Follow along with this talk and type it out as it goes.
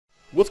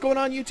What's going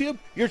on, YouTube?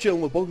 You're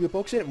chilling with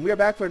BulkyMcBulkerson, and we are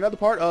back for another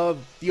part of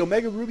the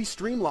Omega Ruby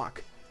Streamlocke.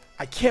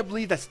 I can't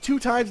believe that's 2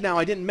 times now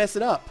I didn't mess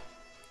it up.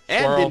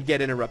 And didn't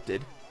get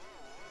interrupted.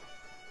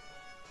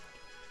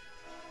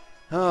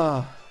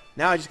 Now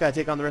I just gotta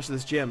take on the rest of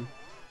this gym.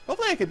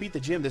 Hopefully I can beat the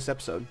gym this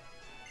episode.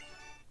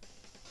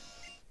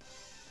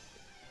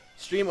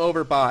 Stream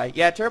over, bye.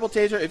 Yeah, Terrible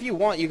Taser, if you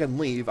want you can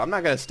leave. I'm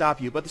not gonna stop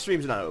you, but the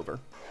stream's not over.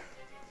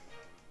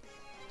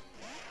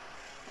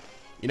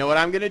 You know what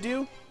I'm gonna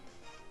do?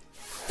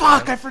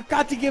 Fuck, I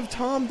forgot to give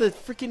Tom the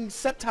freaking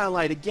Sceptile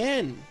Light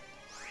again.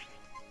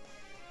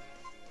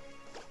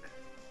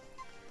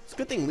 It's a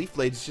good thing Leaf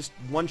Blades just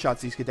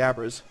one-shots these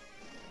Kadabras.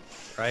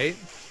 Right?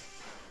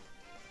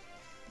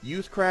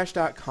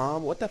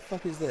 Youthcrash.com? What the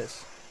fuck is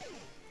this?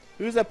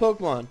 Who's that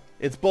Pokemon?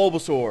 It's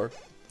Bulbasaur.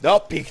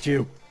 Nope,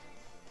 Pikachu.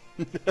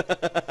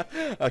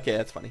 Okay,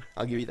 that's funny.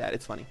 I'll give you that.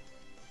 It's funny.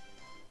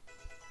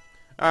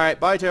 Alright,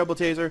 bye, Terrible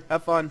Taser.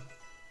 Have fun.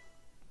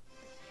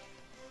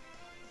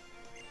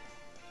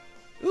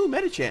 Ooh,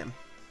 Medicham.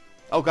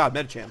 Oh god,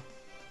 Medicham.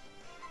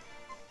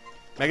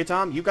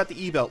 Megatom, you've got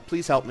the E-Belt.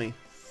 Please help me.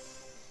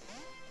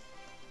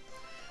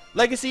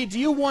 Legacy, do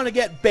you want to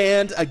get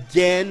banned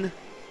again?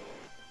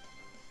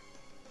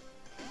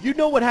 You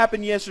know what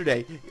happened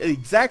yesterday. The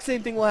exact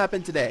same thing will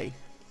happen today.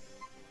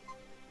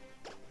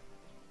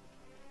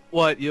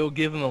 What, you'll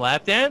give him a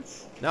lap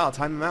dance? No, I'll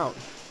time him out.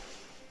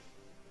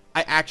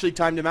 I actually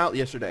timed him out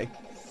yesterday.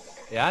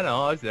 Yeah, I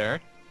know. I was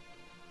there.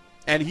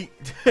 And he...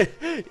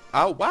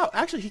 oh, wow.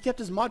 Actually, he kept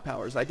his mod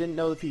powers. I didn't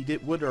know if he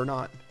would or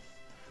not.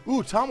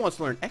 Ooh, Tom wants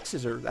to learn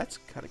X-Scissor. That's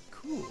kind of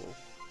cool.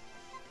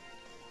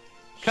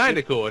 Kind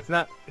of cool. It's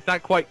not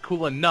quite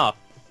cool enough,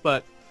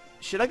 but...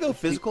 Should I go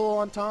physical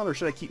on Tom, or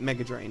should I keep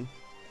Mega Drain?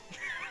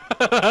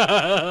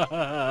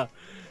 The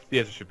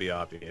answer should be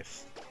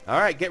obvious.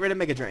 Alright, get rid of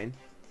Mega Drain.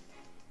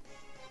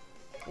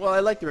 Well,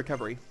 I like the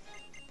recovery.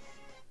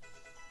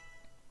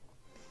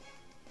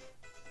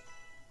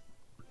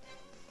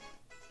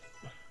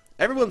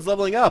 Everyone's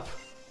leveling up.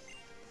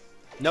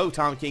 No,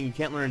 Tom King, you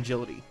can't learn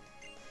agility.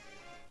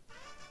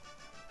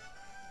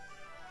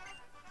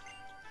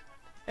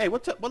 Hey,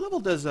 what level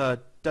does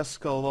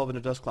Duskull evolve into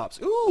Dusclops?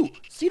 Ooh,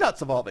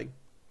 Seedot's evolving.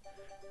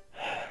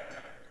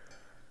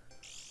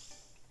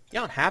 You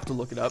don't have to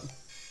look it up.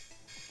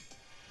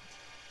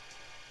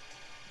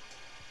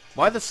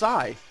 Why the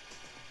sigh?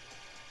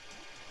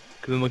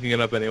 Because I'm looking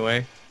it up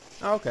anyway.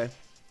 Oh, okay.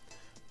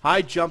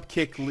 High jump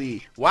kick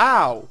Lee.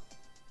 Wow.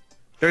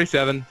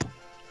 37.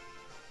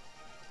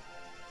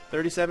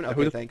 37?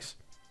 Okay, thanks.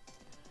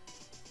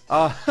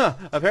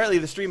 Apparently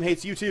the stream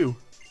hates you too.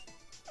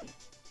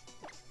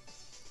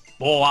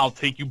 Boy, I'll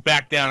take you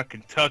back down to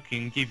Kentucky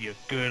and give you a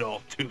good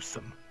old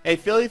twosome. Hey,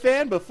 Philly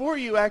fan, before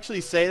you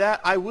actually say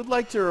that, I would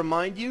like to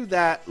remind you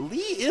that Lee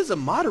is a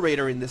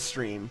moderator in this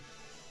stream.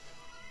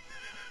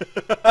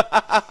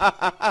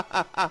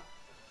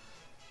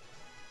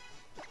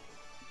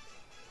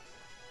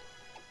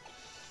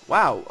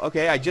 Wow,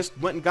 okay, I just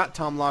went and got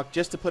Tom Locke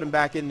just to put him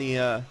back in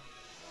the,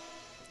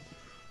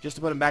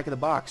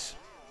 box.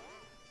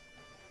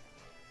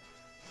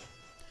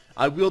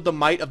 I wield the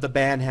might of the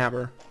ban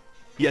hammer.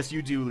 Yes,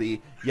 you do,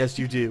 Lee. Yes,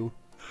 you do.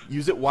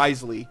 Use it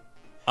wisely.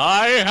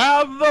 I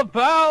have the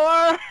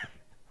power!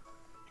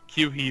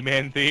 Cue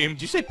He-Man theme.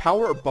 Did you say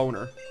power or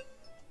boner?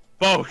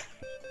 Both.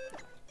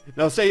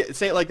 No, say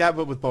it like that,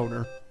 but with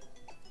boner.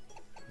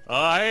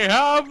 I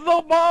have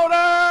the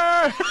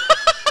boner!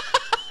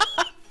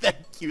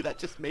 Thank you, that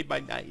just made my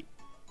night.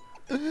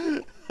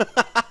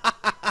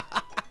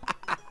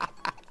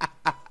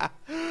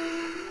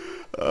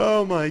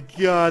 Oh my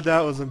god,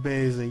 that was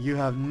amazing. You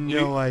have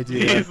no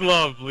idea. Please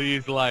love,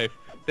 please life.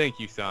 Thank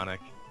you, Sonic.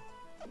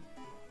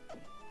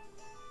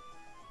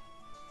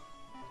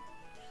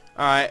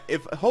 Alright,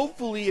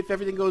 hopefully if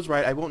everything goes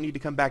right, I won't need to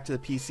come back to the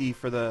PC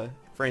for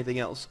anything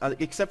else,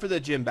 except for the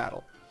gym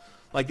battle.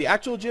 Like the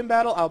actual gym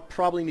battle, I'll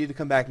probably need to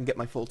come back and get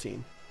my full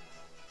team.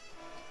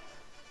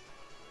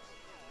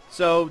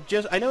 So,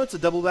 I know it's a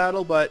double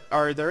battle, but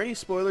are there any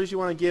spoilers you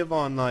want to give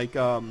on, like,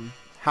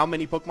 how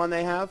many Pokemon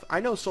they have? I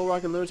know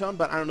Solrock and Lunatone,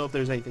 but I don't know if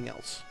there's anything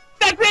else.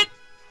 That's it!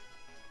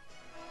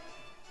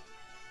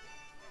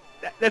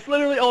 That's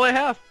literally all I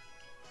have.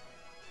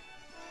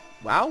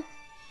 Wow.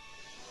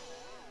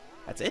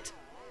 That's it?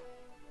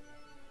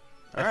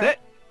 That's it.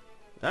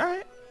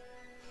 Alright.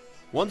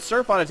 One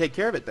Surf ought to take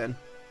care of it, then.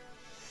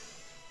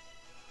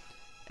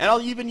 And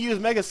I'll even use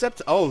Mega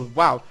Sceptile. Oh,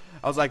 wow.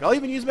 I was like, I'll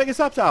even use Mega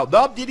Sceptile.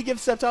 Nope, need to give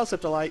Sceptile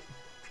Sceptilite.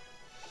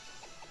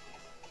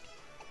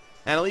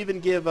 And I'll even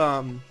give,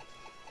 I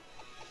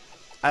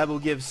will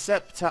give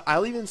Sceptile.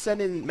 I'll even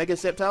send in Mega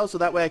Sceptile so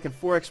that way I can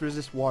 4x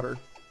resist water.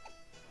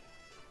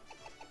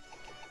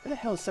 Where the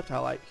hell is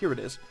Sceptilite? Here it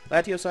is.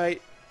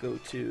 Latiosite. Go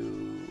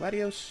to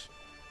Latios.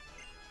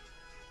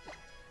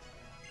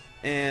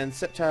 And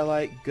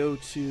Sceptilite, go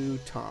to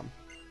Tom.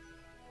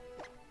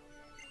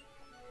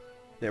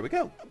 There we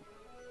go.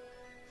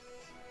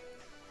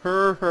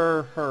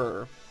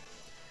 Her.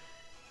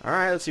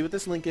 Alright, let's see what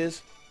this link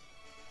is.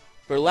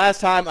 For the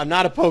last time, I'm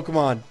not a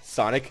Pokemon,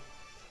 Sonic.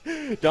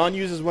 Dawn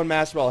uses one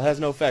Master Ball. It has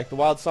no effect. The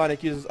Wild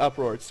Sonic uses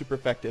Uproar. It's super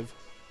effective.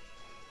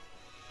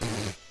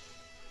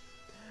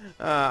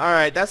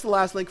 Alright, that's the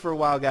last link for a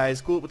while,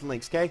 guys. Cool it with the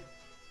links, okay?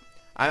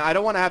 I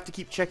don't want to have to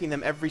keep checking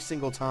them every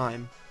single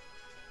time.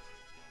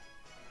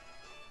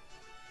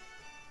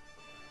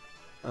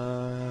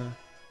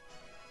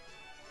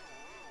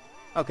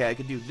 Okay, I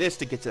could do this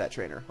to get to that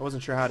trainer. I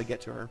wasn't sure how to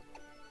get to her.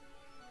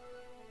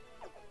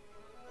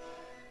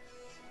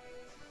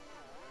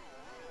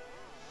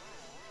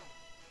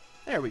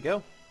 There we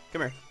go.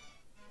 Come here.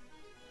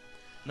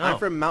 No. I'm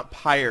from Mount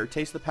Pyre.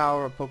 Taste the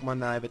power of Pokemon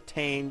that I've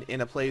attained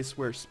in a place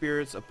where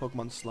spirits of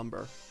Pokemon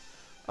slumber.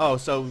 Oh,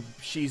 so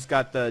she's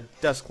got the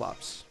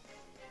Dusclops.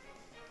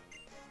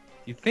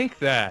 You think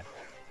that,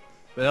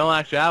 but in all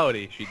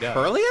actuality, she does.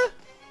 Perlia?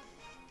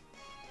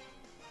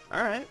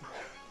 Alright.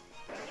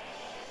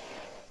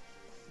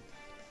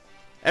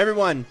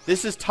 Everyone,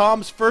 this is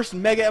Tom's first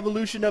Mega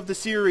Evolution of the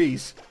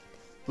series.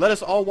 Let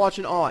us all watch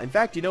in awe. In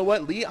fact, you know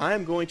what, Lee? I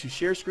am going to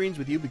share screens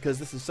with you because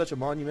this is such a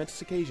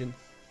monumentous occasion.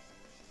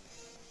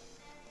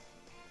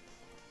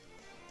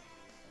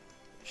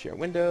 Share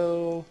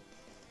window.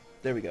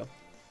 There we go.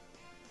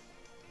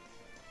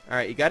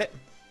 Alright, you got it?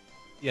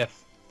 Yes.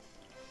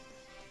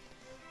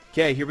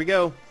 Okay, here we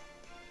go.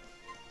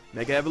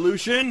 Mega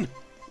Evolution!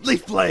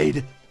 Leaf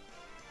Blade!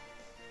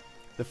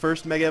 The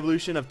first Mega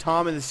Evolution of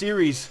Tom in the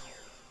series.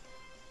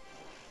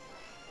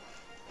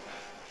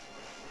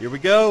 Here we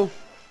go.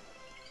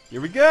 Here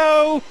we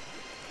go!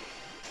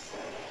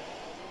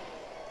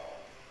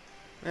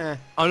 Oh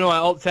no, I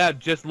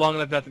alt-tabbed just long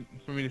enough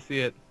for me to see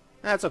it.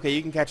 That's okay,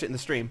 you can catch it in the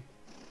stream.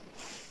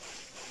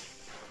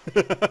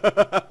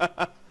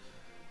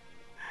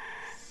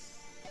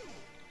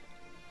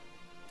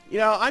 You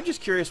know, I'm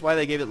just curious why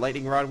they gave it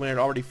Lightning Rod when it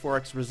already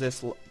 4x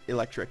resists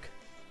electric.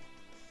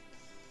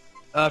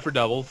 For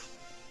doubles.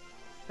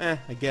 I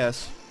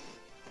guess.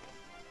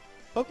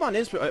 Pokemon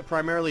is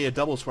primarily a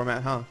doubles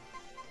format, huh?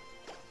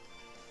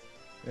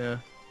 Yeah.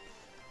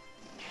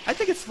 I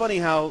think it's funny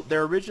how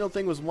their original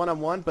thing was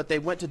one-on-one, but they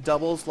went to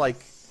doubles like...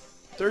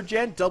 3rd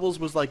gen, doubles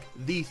was like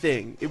the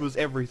thing. It was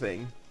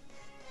everything.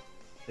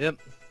 Yep.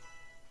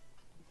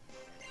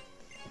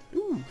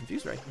 Ooh,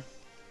 confused right.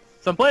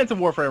 So I'm playing some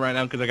Warframe right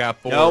now because I got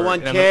 4. No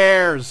one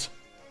cares!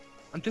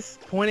 I'm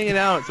just pointing it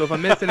out, so if I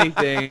miss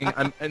anything,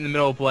 I'm in the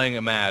middle of playing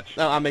a match.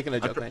 No, I'm making a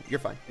joke, man. You're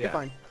fine. Yeah. You're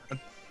fine.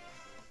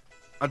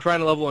 I'm trying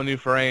to level a new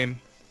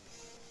frame.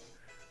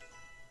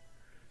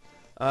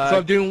 So Uh,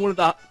 I'm doing one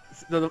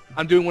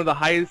of the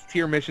highest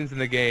tier missions in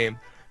the game,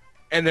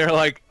 and they're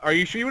like, "Are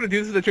you sure you want to do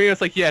this with the trainer?"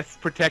 It's like, "Yes,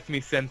 protect me,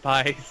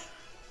 senpais."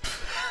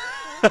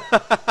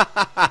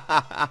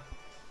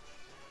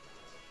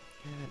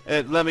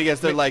 let me guess,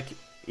 they're like,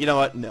 you know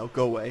what? No,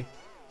 go away.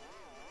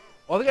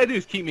 All they gotta do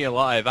is keep me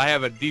alive. I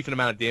have a decent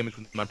amount of damage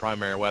with my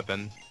primary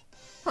weapon.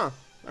 Huh.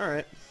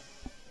 Alright.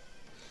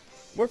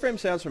 Warframe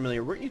sounds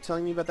familiar. Weren't you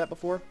telling me about that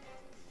before?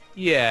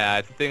 Yeah,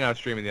 it's a thing I was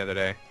streaming the other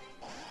day.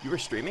 You were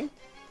streaming?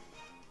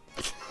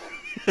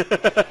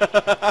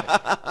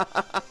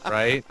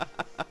 Right?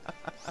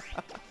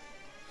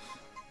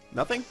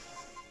 Nothing?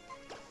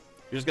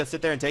 You're just gonna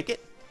sit there and take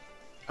it?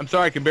 I'm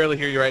sorry, I can barely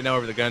hear you right now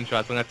over the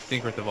gunshots. I'm gonna have to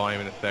sync with the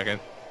volume in a second.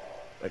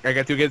 Like, I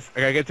gotta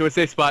get to a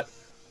safe spot.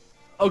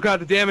 Oh god,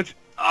 the damage!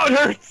 Oh, it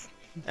hurts!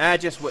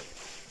 Just wait.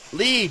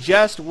 Lee,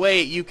 just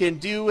wait. You can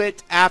do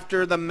it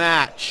after the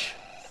match.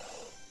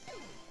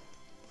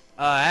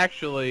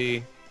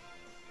 Actually,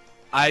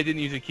 I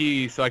didn't use a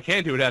key, so I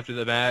can't do it after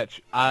the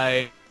match.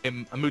 I'm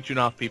mooching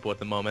off people at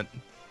the moment.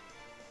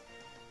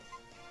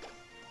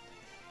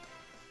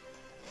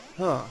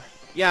 Huh.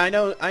 Yeah, I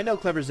know,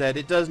 Clever Zed.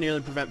 It does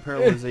nearly prevent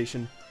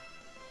paralyzation.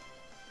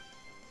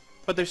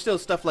 But there's still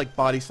stuff like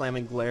Body Slam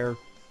and Glare.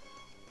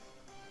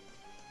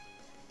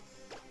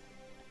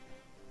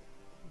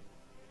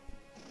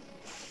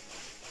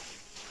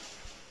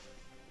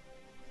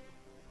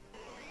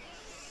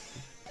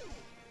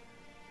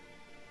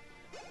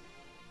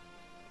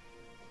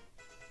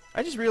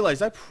 I just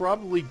realized I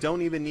probably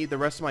don't even need the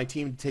rest of my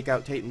team to take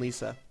out Tate and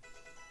Lisa.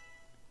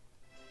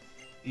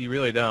 You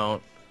really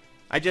don't.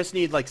 I just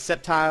need like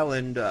Sceptile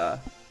and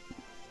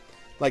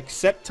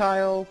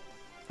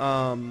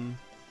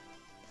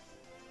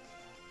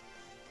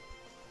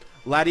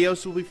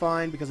Latios will be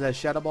fine because it has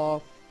Shadow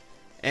Ball,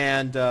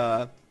 and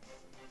then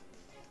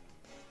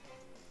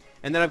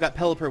I've got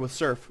Pelipper with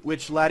Surf,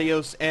 which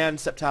Latios and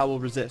Sceptile will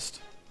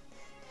resist.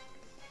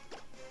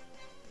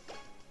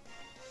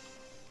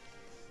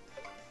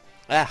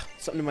 Ah,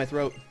 something in my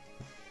throat.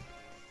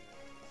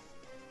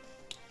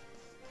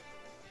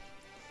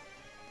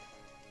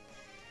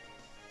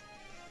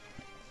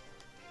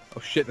 Oh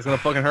shit, that's gonna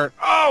fucking hurt.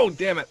 Oh,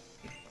 damn it.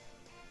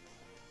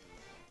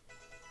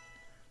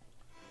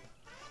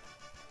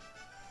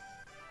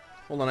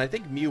 Hold on, I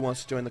think Mew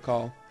wants to join the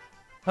call.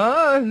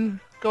 Huh?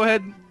 Go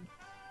ahead.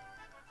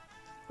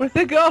 Where'd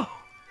they go?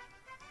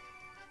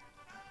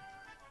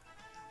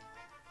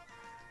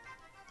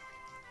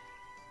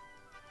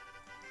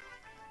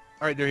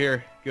 Alright, they're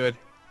here. Good.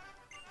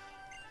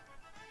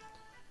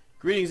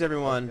 Greetings,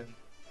 everyone.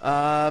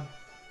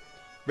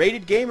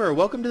 Rated Gamer,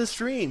 welcome to the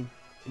stream.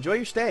 Enjoy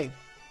your stay.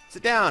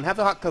 Sit down, have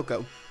the hot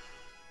cocoa.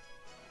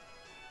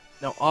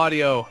 No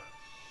audio.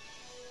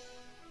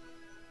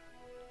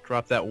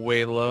 Drop that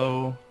way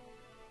low.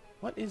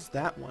 What is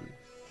that one?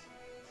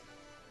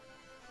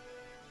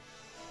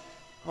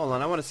 Hold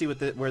on, I want to see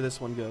where this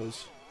one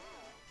goes.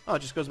 Oh, it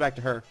just goes back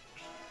to her.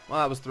 Well,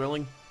 that was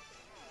thrilling.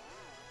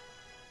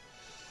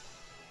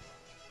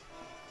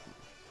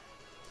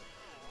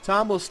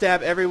 Tom will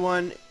stab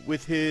everyone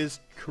with his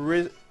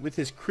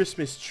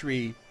Christmas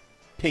tree,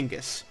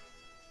 Pingus.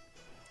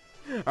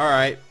 All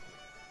right.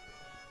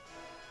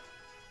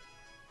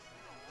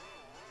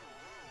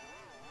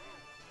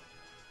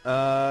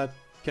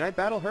 Can I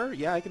battle her?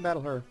 Yeah, I can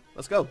battle her.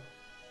 Let's go.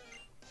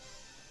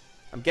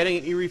 I'm getting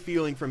an eerie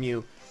feeling from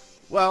you.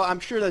 Well, I'm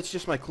sure that's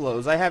just my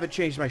clothes. I haven't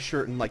changed my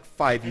shirt in like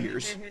 5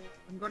 years. Hey,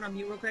 I'm going on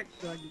mute real quick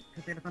so I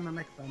can find my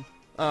microphone.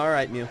 All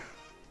right, Mew.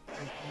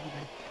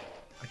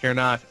 I care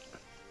not.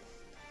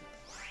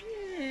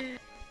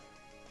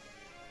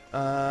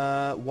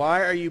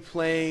 Why are you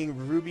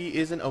playing Ruby?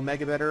 Isn't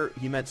Omega better?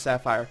 He meant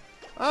Sapphire.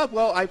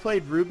 Well, I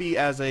played Ruby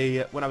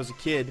when I was a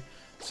kid,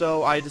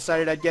 so I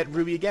decided I'd get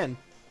Ruby again.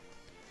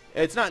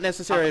 It's not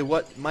necessarily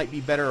what might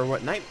be better or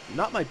what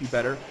not might be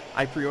better.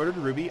 I pre-ordered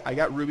Ruby. I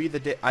got Ruby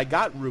the day I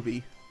got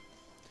Ruby.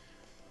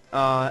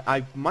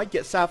 I might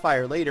get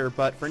Sapphire later,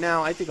 but for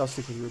now, I think I'll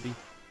stick with Ruby.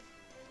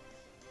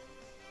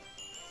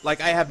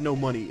 Like, I have no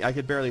money. I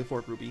could barely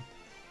afford Ruby.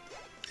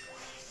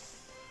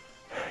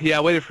 Yeah,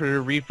 I waited for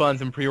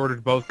refunds and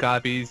pre-ordered both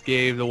copies,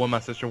 gave the one my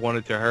sister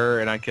wanted to her,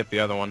 and I kept the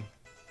other one.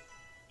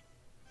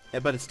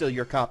 Yeah, but it's still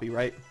your copy,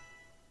 right?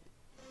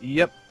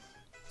 Yep.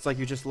 It's like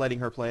you're just letting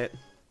her play it.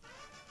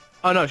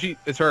 Oh no,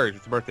 it's hers.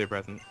 It's a birthday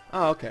present.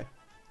 Oh, okay.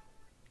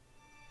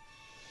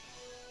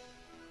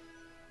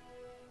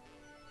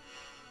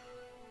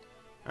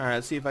 Alright,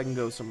 let's see if I can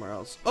go somewhere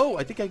else. Oh,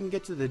 I think I can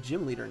get to the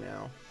gym leader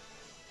now.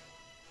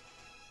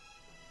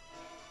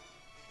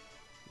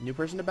 New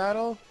person to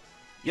battle?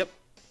 Yep.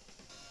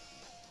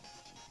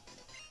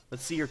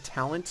 Let's see your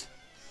talent.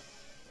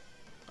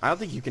 I don't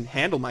think you can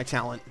handle my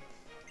talent.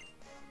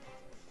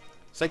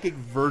 Psychic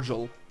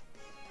Virgil.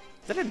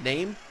 Is that a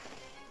name?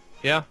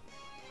 Yeah.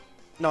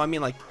 No, I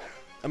mean like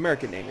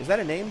American name. Is that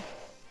a name?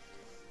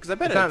 Because I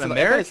bet It's not an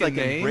American like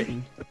name. in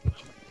Britain.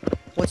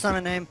 What's not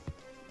a name?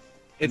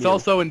 It's Mew.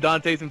 also in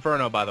Dante's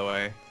Inferno, by the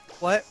way.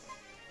 What?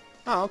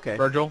 Oh, okay.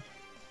 Virgil.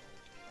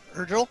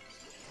 Virgil?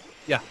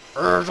 Yeah.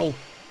 Virgil.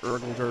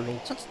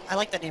 Virgil. I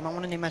like that name. I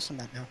want to name my son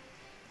that now.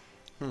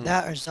 Hmm.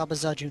 That or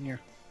Zabaza Jr.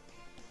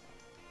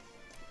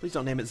 Please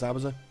don't name it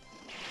Zabuza.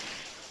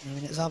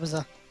 Naming it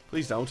Zabaza.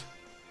 Please don't.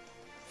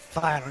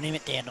 Fine, I'll name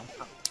it Daniel.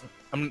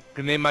 I'm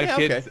gonna name my Yeah,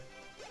 kid. okay.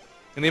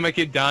 Gonna name my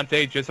kid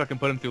Dante just so I can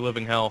put him through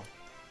living hell.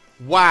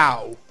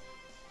 Wow.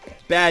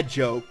 Bad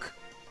joke.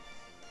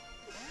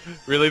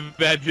 Really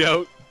bad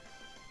joke.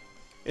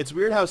 It's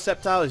weird how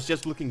Sceptile is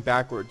just looking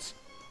backwards.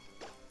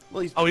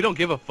 Well, he's... Oh, he don't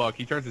give a fuck.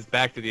 He turns his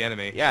back to the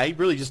enemy. Yeah, he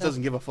really just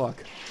doesn't give a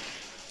fuck.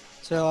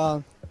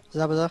 So,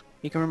 Zabaza,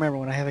 you can remember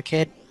when I have a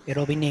kid,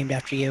 it'll be named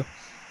after you.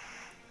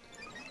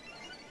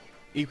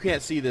 You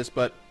can't see this,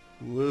 but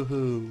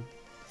woohoo.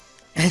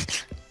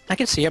 I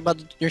can see it,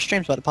 but your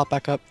stream's about to pop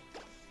back up.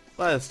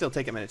 Well, it'll still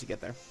take a minute to get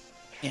there.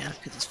 Yeah,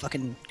 because it's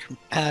fucking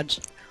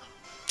ads.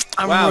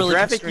 I'm Wow, really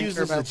Graphic concerned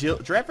uses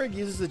about- Graphic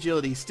uses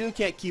agility. Still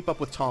can't keep up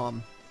with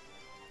Tom.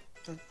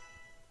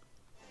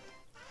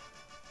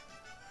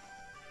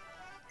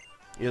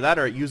 Either that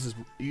or it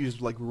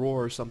uses like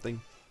roar or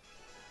something.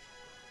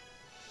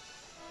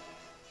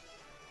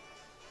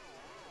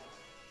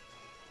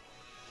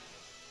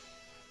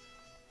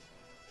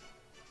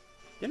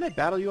 Didn't I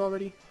battle you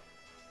already?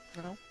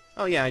 No,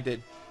 Oh yeah, I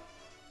did.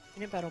 you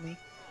didn't battle me.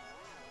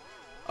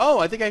 Oh,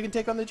 I think I can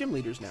take on the gym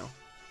leaders now.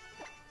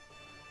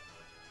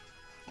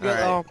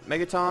 Yeah, Alright,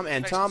 Megatom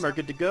and Tom are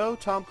good to go.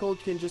 Tom Cole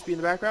can just be in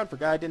the background.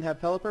 Forgot I didn't have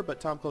Pelipper,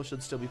 but Tom Cole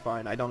should still be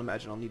fine. I don't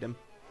imagine I'll need him.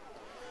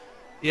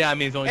 Yeah, I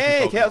mean, it's only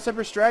Hey, two Chaos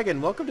Empress Dragon,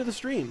 welcome to the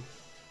stream.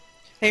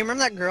 Hey,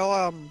 remember that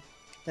girl,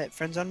 that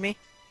friends on me?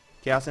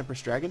 Chaos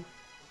Empress Dragon?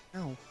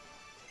 No.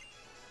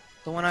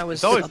 The one I was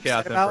It's always upset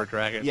Chaos about? Emperor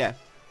Dragon. Yeah.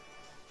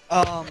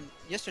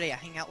 Yesterday I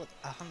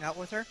hung out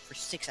with her for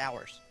 6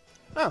 hours.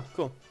 Oh,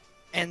 cool.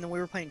 And then we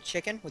were playing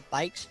chicken with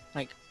bikes.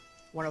 Like,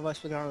 one of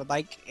us would get on the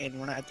bike and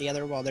one at the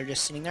other while they're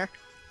just sitting there.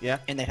 Yeah.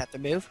 And they'd have to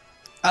move.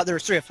 There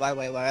was 3 of us, by the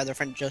way. My other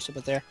friend Joseph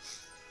was there.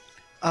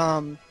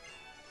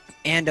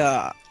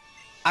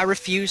 I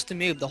refused to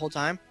move the whole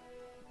time.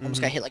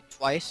 Almost got hit like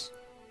twice.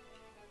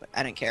 But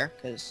I didn't care,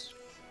 because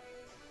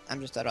I'm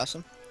just that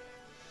awesome.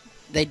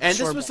 And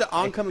this was the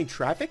oncoming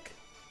traffic?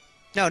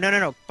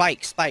 No.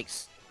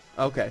 Bikes.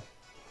 Okay.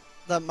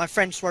 My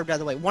friend swerved out of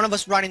the way. One of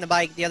us riding the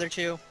bike, the other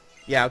two.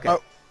 Yeah, okay.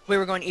 Oh, we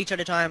were going each at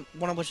a time.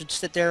 One of us would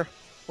sit there,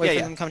 wait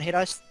for them to come and hit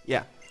us.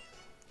 Yeah.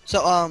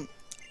 So,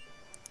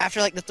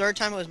 after like the 3rd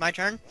time it was my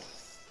turn,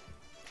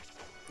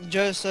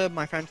 Joseph,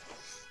 my friend,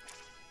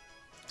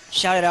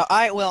 shouted out,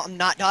 "Alright, well, I'm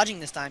not dodging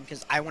this time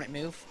because I wouldn't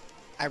move.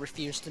 I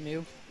refuse to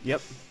move."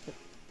 Yep.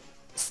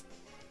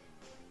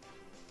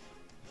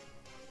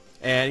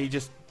 And he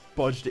just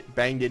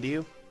banged into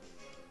you.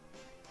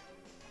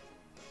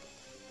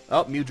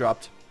 Oh, Mew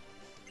dropped.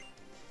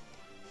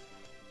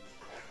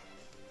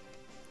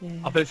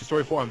 I'll finish the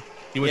story for him.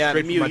 He went Yeah,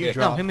 straight Mew, for my you dick.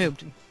 dropped. No, he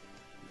moved.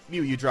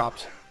 Mew, you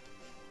dropped.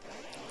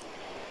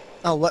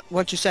 Oh,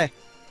 what'd you say?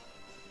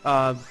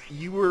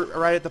 You were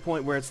right at the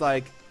point where it's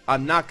like,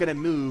 I'm not gonna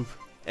move,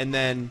 and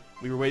then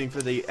we were waiting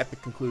for the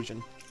epic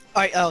conclusion.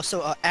 Alright, oh,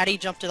 so Addie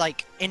jumped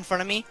like in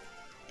front of me,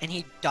 and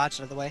he dodged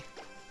out of the way.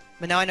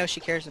 But now I know she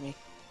cares of me.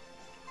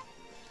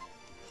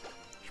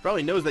 She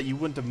probably knows that you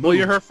wouldn't have moved. Well,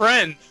 you're her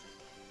friend.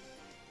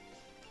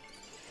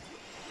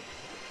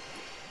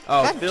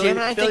 Oh, God damn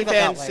it, I didn't think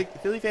about that way.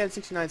 Philly fan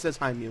 69 says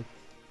hi, Mew.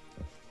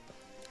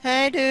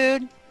 Hey,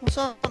 dude. What's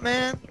up,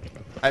 man?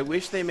 I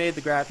wish they made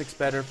the graphics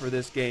better for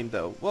this game,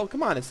 though. Well,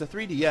 come on, it's the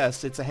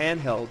 3DS. It's a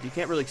handheld. You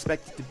can't really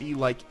expect it to be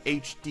like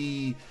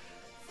HD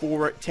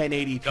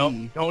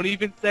 1080p. Don't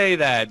even say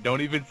that.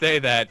 Don't even say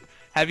that.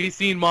 Have you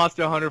seen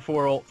Monster Hunter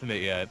 4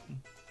 Ultimate yet?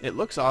 It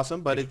looks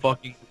awesome, but It's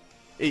fucking...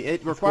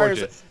 it requires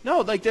gorgeous. no.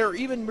 Like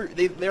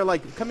they're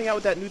like coming out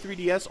with that new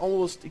 3DS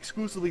almost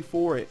exclusively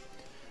for it.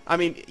 I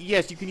mean,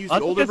 yes, you can use the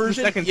That's older just the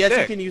version. second Yes, you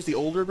stick. can use the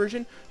older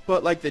version,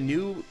 but like the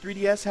new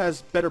 3DS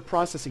has better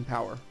processing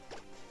power.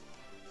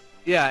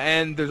 Yeah,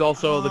 and there's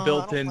also the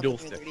built-in I dual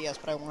don't want stick. the 3DS,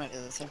 but I want it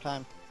at the same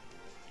time.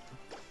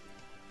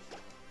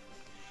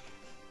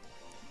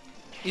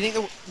 You think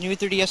the new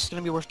 3DS is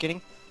gonna be worth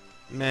getting?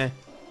 Meh.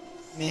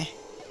 Meh.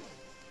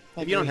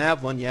 If you don't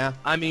have one, yeah.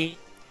 I mean,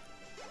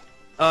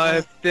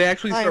 if they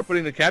actually start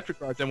putting the capture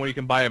cards in where you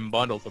can buy them in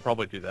bundles, they'll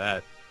probably do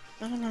that.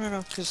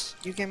 No, because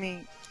you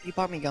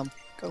bought me gum.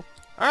 Go.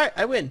 All right,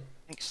 I win.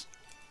 Thanks.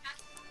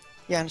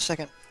 Yeah, in a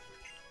second.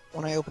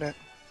 When I open it.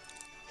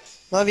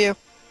 Love you.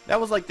 That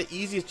was like the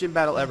easiest gym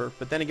battle ever.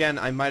 But then again,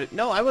 I might.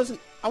 No, I wasn't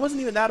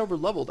even that over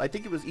leveled. I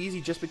think it was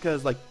easy just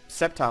because like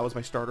Sceptile was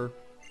my starter.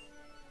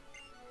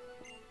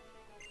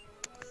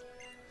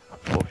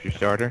 What was your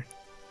starter?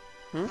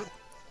 Hmm?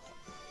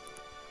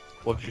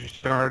 What was your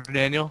starter,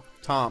 Daniel?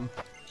 Tom.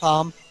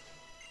 Tom.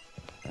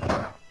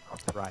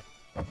 Right.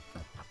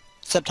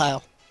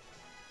 Sceptile.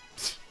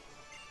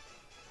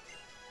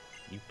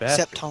 You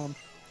bastard. Septom.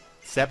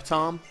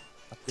 Septom.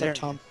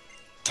 Septom.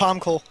 Tom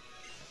Cole.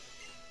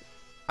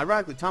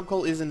 Ironically, Tom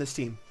Cole is in this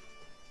team.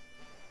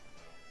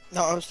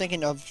 No, I was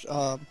thinking of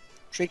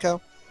Trico.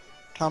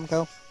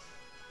 Tomco.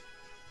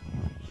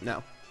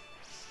 No.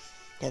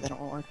 Yeah, they don't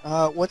work.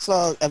 What's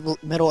the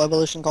middle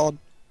evolution called?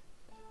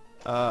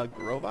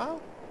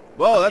 Grovile?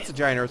 Whoa, that's a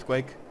giant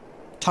earthquake.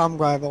 Tom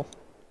Rival.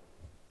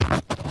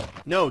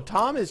 No,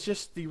 Tom is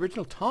just the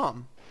original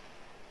Tom.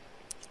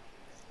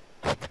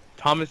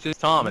 Tom is just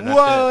Tom, and that's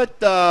What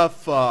the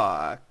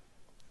fuck?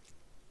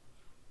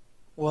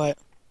 What?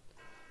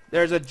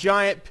 There's a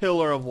giant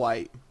pillar of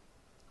light.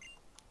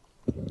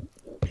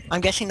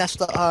 I'm guessing that's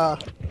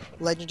the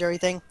legendary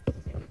thing.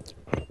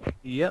 it.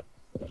 Yep.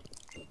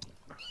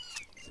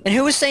 And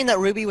who was saying that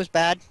Ruby was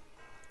bad?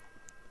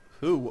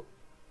 Who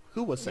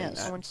was saying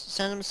Yeah, that?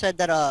 someone said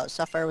that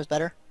Sapphire was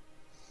better.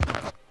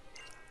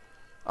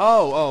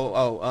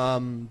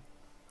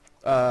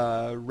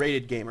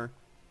 Rated gamer.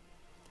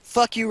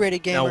 Fuck you,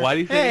 rated gamer. Now, why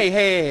do you think...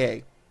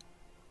 Hey.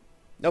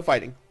 No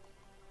fighting.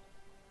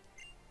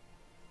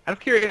 Out of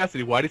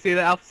curiosity, why do you say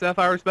that Alpha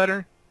Sapphire is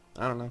better?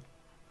 I don't know.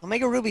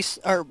 Omega Ruby's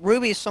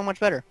Ruby is so much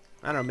better.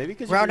 I don't know. Maybe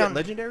because you can get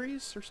Groudon.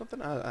 legendaries or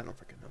something? I don't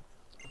freaking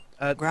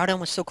know. Groudon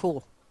was so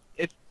cool.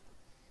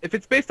 If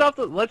it's based off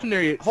the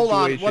legendary Hold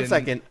on situation, one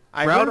second.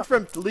 I heard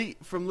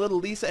from little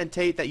Lisa and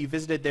Tate that you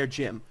visited their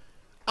gym.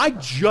 I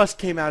just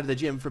came out of the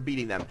gym for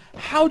beating them.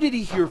 How did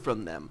he hear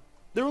from them?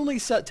 They're only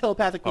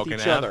telepathic with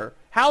each other.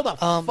 How the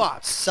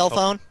fuck? Cell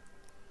phone.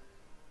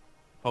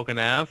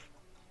 PokeNav.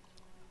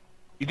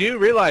 You do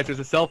realize there's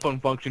a cell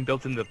phone function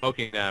built into the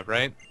PokeNav,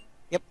 right?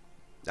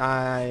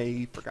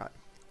 I forgot.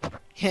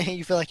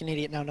 You feel like an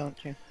idiot now, don't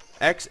you?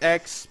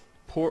 XX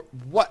port.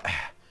 What?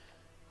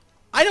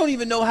 I don't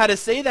even know how to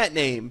say that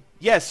name.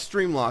 Yes,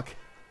 Streamlocke.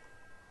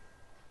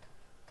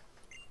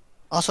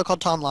 Also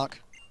called Tom Lock.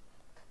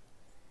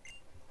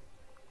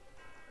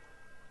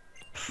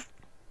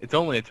 It's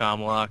only a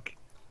Tom Lock.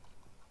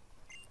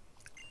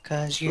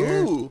 Cause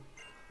you're. Ooh.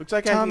 Looks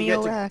like I can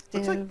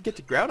get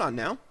to Groudon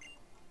now.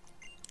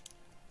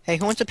 Hey,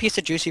 who wants a piece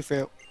of juicy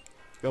fruit?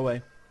 Go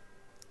away.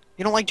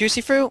 You don't like juicy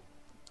fruit?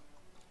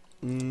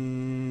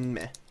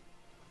 Meh.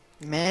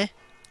 Meh.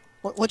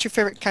 What's your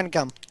favorite kind of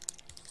gum?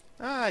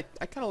 I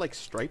kind of like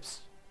Stripes.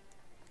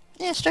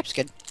 Yeah, Stripe's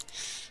good.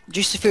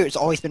 Juicy fruit has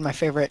always been my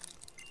favorite.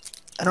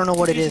 I don't know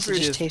what it is. It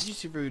just tastes.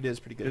 Juicy fruit is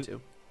pretty good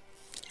too.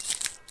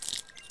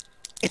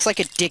 It's like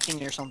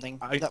addicting or something.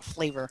 That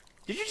flavor.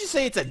 Did you just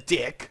say it's a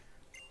dick?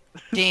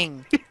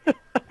 Ding.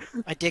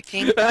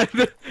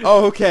 Addicting.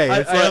 Oh, okay.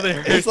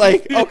 It's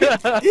like it.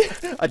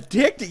 okay. A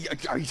dick?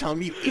 Are you telling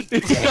me you eat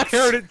dicks? I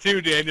heard it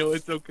too, Daniel.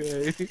 It's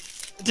okay.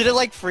 Did it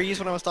like freeze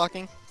when I was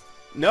talking?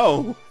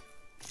 No.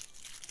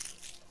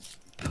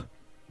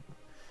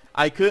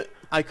 I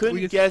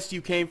couldn't guess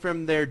you came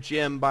from their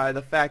gym by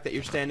the fact that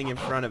you're standing in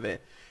front of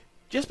it.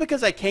 Just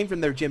because I came from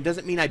their gym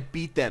doesn't mean I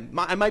beat them.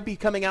 I might be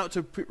coming out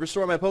to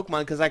restore my Pokemon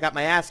because I got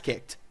my ass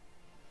kicked.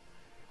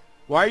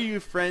 Why are you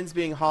friends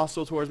being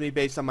hostile towards me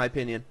based on my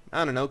opinion?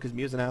 I don't know, because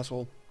Mew's an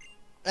asshole.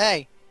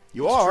 Hey.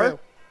 You are.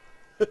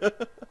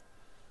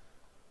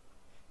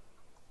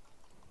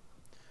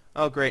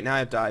 Oh, great. Now I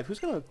have Dive. Who's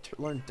going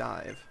to learn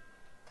Dive?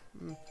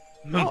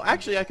 Oh,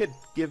 actually, I could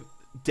give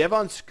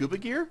Devon scuba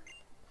gear?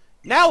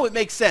 Now it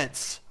makes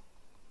sense.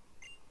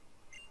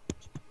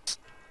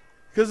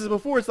 Because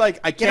before it's like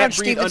I can't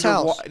breathe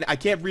underwater. I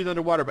can't breathe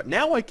underwater, but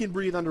now I can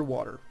breathe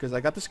underwater because I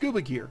got the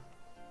scuba gear.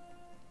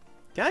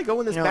 Can I go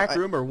in this back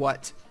room or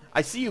what?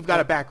 I see you've got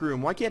a back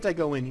room. Why can't I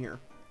go in here?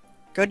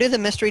 Go do the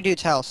mystery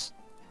dude's house.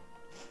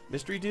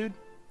 Mystery dude?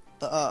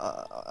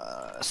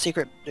 The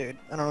secret dude.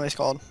 I don't know what he's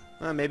called.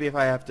 Maybe if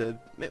I have to.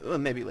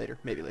 Maybe later.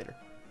 Maybe later.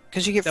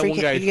 Because you get free,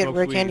 you get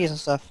rare candies and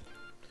stuff.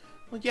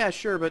 Well, yeah,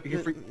 sure, but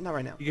not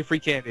right now. You get free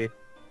candy.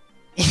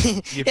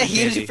 Yeah, he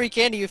gives you free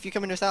candy if you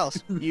come in his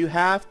house. You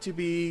have to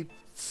be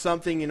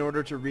something in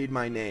order to read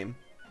my name.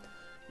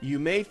 You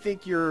may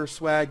think you're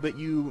swag, but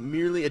you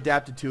merely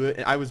adapted to it,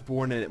 and I was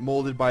born in it,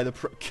 molded by the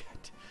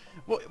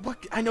what?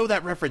 I know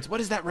that reference.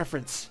 What is that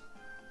reference?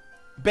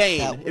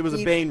 Bane. It was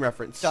a Bane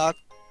reference.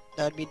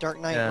 That'd be Dark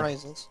Knight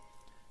Rises.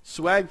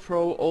 Swag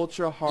Pro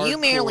Ultra Hardcore You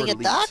merely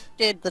Elite.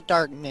 adopted the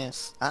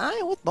darkness.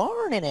 I was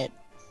born in it.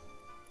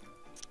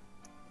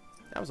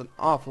 That was an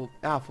awful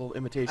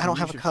imitation. I don't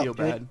have a cup, feel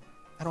dude. bad.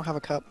 I don't have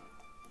a cup.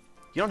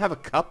 You don't have a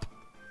cup?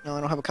 No,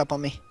 I don't have a cup on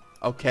me.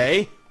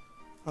 Okay.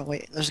 Oh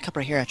wait, there's a cup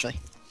right here actually.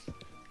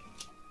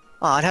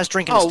 Oh, it has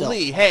drink in it still. Oh,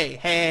 Lee,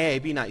 hey,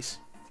 be nice.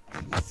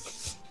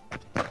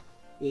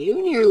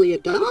 You nearly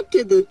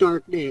adopted the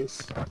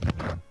darkness.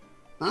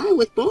 I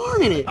was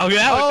born in it. Oh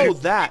yeah.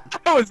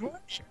 That. That was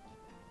worse.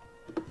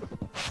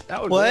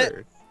 That was What?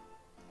 worse.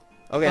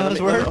 Okay,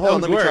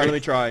 let me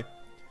try.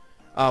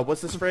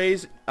 What's this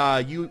phrase?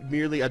 You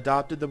merely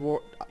adopted the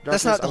darkness.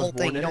 That's not the whole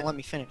thing. You You don't let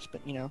me finish,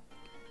 but you know.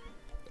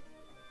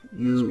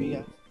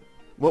 You.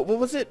 What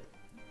was it?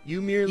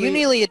 You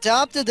nearly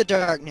adopted the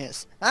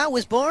darkness. I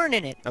was born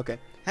in it. Okay.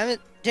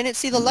 Didn't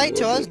see the light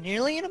till I was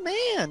nearly in a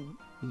man.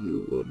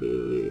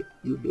 You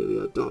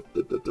merely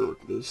adopted the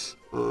darkness.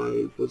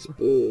 I was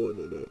born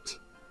in it.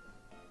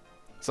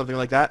 Something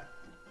like that?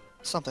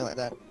 Something like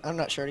that. I'm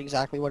not sure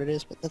exactly what it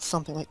is, but that's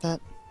something like that.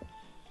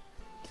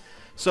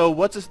 So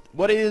what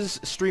is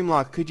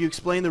Streamlocke? Could you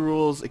explain the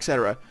rules,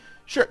 etc.?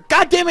 Sure.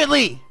 God damn it,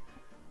 Lee!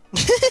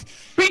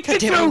 Beat it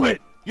to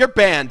it! You're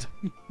banned.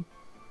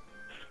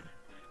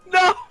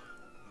 No!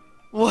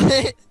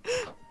 What?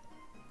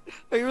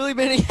 Are you really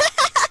banning?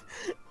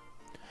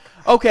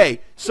 Okay,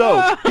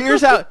 so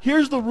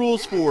here's the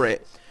rules for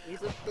it.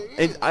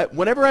 And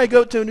whenever I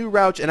go to a new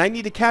route and I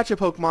need to catch a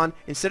Pokemon,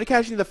 instead of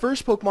catching the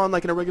first Pokemon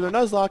like in a regular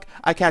Nuzlocke,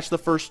 I catch the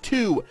first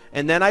two,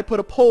 and then I put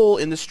a poll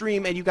in the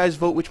stream, and you guys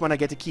vote which one I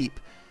get to keep.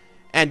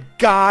 And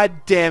god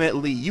damn it,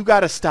 Lee, you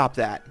gotta stop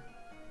that.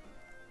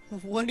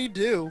 What'd he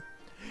do?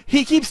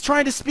 He keeps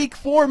trying to speak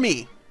for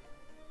me.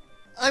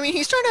 I mean,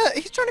 he's trying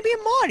to be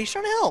a mod. He's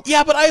trying to help.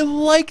 Yeah, but I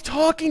like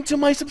talking to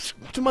my to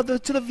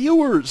the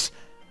viewers.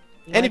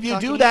 And if you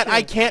do that,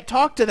 I can't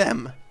talk to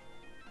them.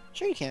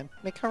 Sure you can.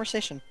 Make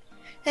conversation.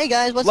 Hey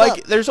guys, what's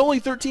up? There's only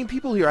 13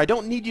 people here. I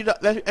don't need you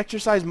to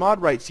exercise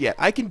mod rights yet.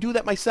 I can do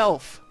that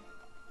myself.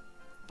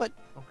 But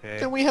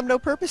then we have no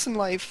purpose in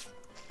life.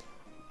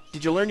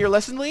 Did you learn your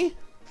lesson, Lee?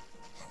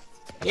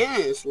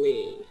 Yes,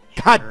 Lee.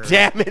 God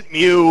damn it,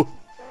 Mew!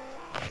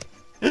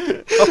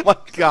 Oh my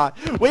god.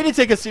 Way to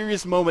take a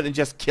serious moment and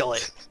just kill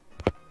it.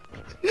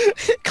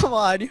 Come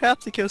on, you have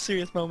to kill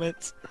serious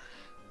moments.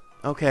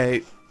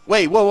 Okay.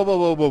 Wait,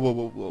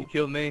 whoa. You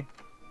killed me.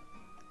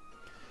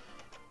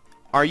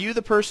 Are you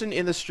the person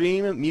in the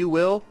stream, Mew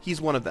Will?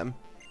 He's one of them.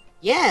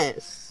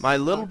 Yes. My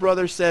little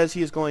brother says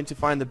he is going to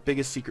find the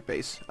biggest secret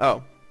base.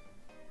 Oh.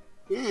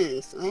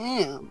 Yes, I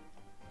am.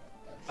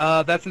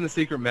 That's in the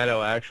secret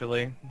meadow,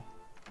 actually.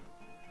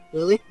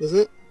 Really? Is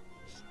it?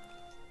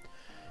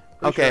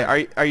 Okay,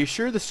 sure. Are you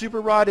sure the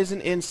super rod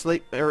isn't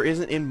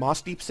in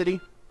Moss Deep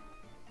City?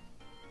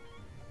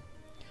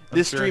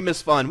 This stream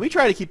is fun. We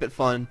try to keep it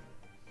fun.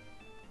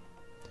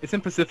 It's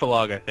in Pacific,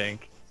 I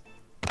think.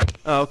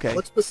 Oh, okay.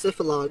 What's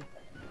Pacific?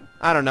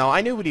 I don't know. I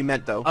knew what he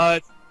meant though.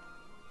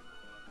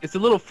 It's a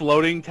little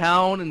floating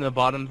town in the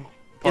bottom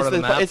part of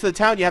the map. It's the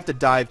town you have to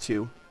dive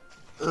to.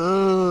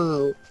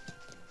 Oh.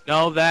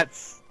 No,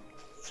 that's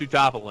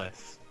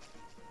Sutopolis.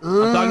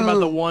 I'm talking about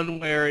the one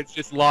where it's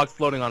just logs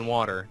floating on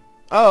water.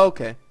 Oh,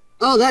 okay.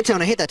 Oh, that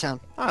town. I hate that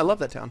town. Oh, I love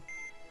that town.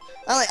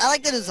 I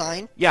like the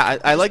design. Yeah,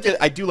 I like it.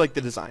 I do like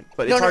the design,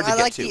 but it's hard to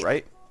get to,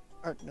 right?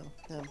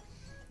 No.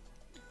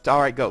 All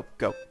right, go.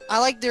 I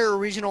like their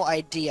original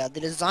idea. The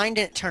design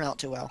didn't turn out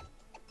too well.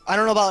 I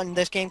don't know about in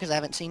this game because I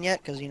haven't seen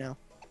yet, because, you know,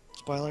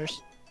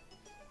 spoilers.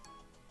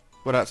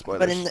 What about spoilers?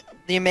 But in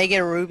the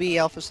Omega Ruby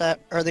Alpha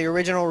Sapphire, or the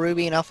original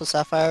Ruby and Alpha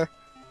Sapphire,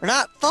 or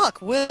not,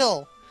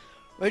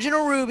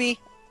 original Ruby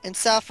and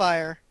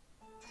Sapphire,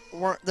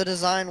 the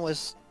design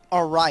was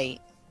alright.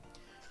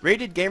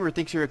 Rated Gamer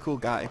thinks you're a cool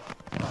guy.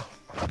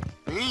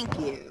 Thank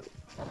you.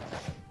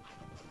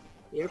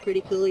 You're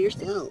pretty cool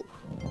yourself.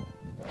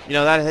 You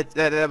know,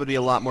 that would be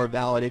a lot more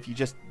valid if you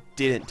just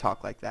didn't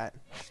talk like that.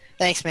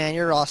 Thanks, man.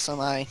 You're awesome.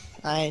 I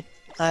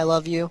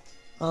love you.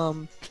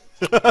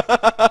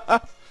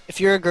 If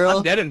you're a girl,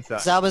 I'm dead inside.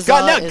 Zabaza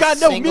God, no, is God,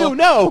 no, single. Mew,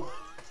 no!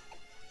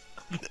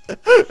 If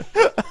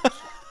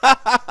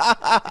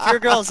you're a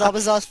girl,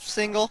 Zabaza's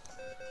single.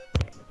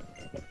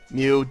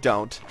 Mew,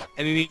 don't.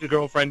 And you need a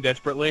girlfriend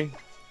desperately.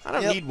 I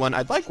don't Yep. need one.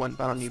 I'd like one,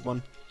 but I don't need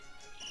one.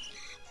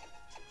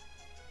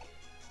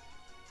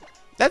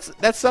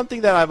 That's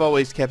something that I've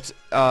always kept,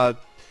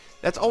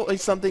 that's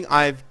always something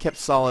I've kept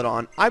solid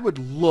on. I would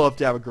love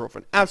to have a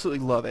girlfriend.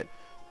 Absolutely love it.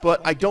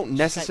 But I don't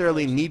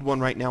necessarily need one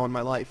right now in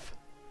my life.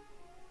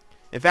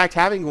 In fact,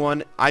 having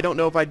one, I don't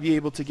know if I'd be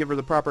able to give her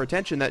the proper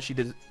attention that she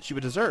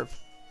would deserve.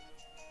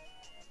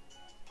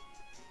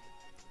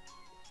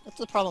 That's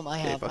the problem I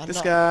Okay, have. fuck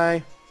this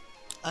guy.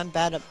 I'm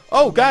bad at...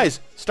 Oh, guys,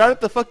 start up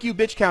the fuck you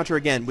bitch counter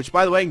again, which,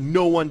 by the way,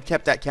 no one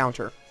kept that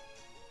counter.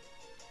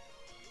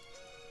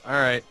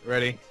 Alright,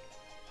 ready.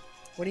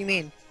 What do you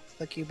mean?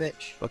 Fuck you,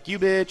 bitch. Fuck you,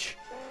 bitch.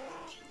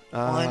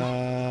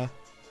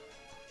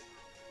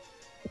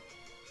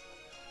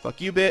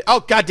 Fuck you, bitch. Oh,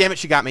 god damn it,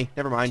 she got me.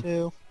 Never mind.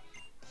 2.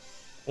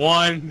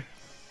 1.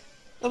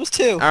 That was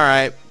 2.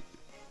 Alright.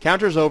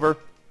 Counter's over.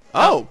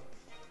 Oh!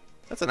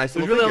 That's a nice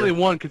There's little really figure.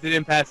 only 1 because it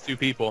didn't pass 2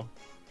 people.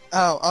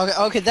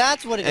 Oh, okay,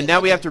 that's what it is. And now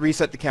we Okay. have to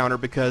reset the counter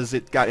because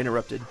it got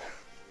interrupted.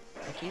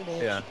 Fuck you,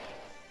 bitch. Yeah.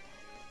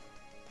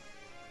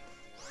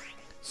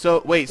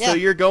 So, wait, so Yeah.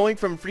 you're going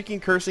from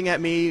freaking cursing at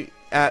me,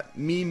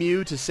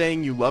 Mew, to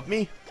saying you love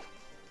me?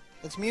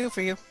 It's Mew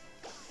for you.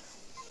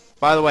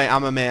 By the way,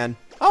 I'm a man.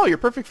 Oh, you're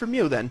perfect for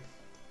Mew, then.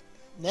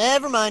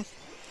 Never mind.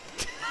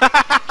 Hey,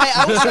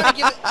 I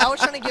was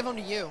trying to give him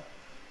to you.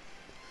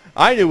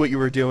 I knew what you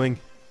were doing.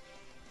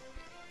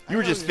 I You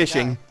were thought just it was a guy.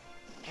 fishing.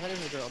 I thought it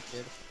was a girl,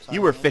 dude. Sorry,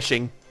 You were man.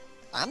 fishing.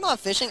 I'm not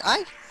fishing.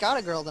 I got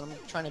a girl that I'm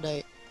trying to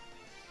date.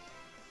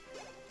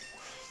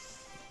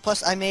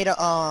 Plus, I made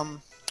a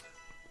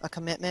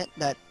commitment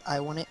that I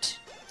wouldn't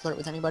flirt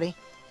with anybody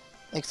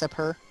except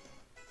her.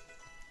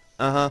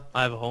 Uh-huh.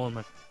 I have a hole in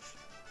my...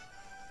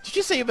 Did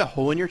you say you have a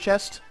hole in your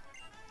chest?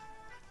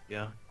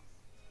 Yeah.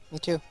 Me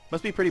too.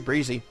 Must be pretty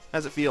breezy.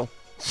 How's it feel?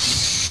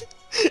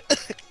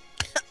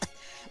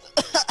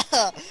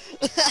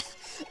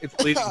 It's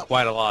bleeding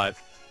quite a lot.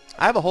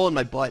 I have a hole in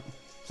my butt.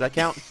 Does that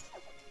count?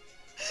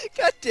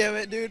 God damn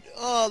it, dude.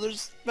 Oh,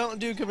 there's Mountain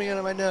Dew coming out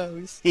of my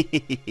nose.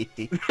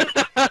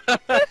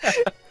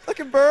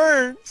 Fucking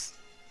burns.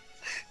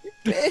 You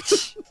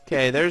bitch.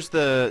 Okay, there's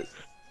the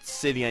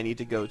city I need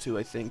to go to,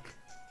 I think.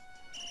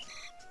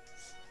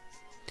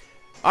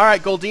 Alright,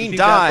 You Goldine, think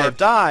that dive, for-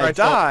 dive, for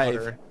dive!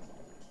 water.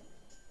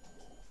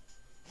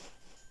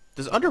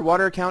 Does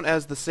underwater count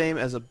as the same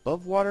as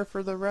above water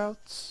for the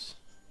routes?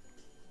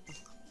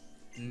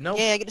 Nope.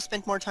 Yeah, I get to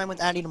spend more time with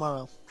Addy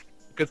tomorrow.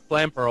 Because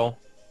Clam Pearl.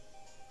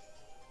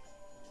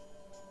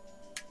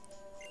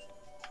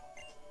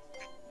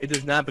 It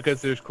does not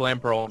because there's Clam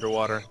Pearl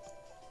underwater.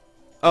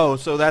 Oh,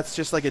 so that's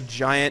just like a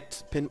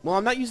giant pin... Well,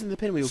 I'm not using the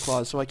pinwheel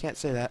claws, so I can't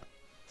say that.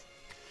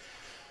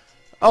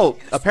 Oh,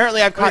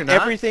 apparently I've No, you're caught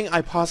not. everything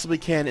I possibly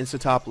can in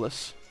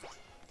Satopolis.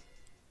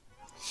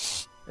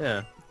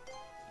 Yeah.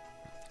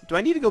 Do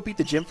I need to go beat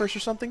the gym first or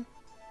something?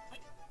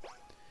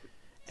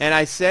 And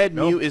I said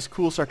Nope. Mew is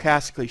cool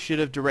sarcastically. Should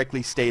have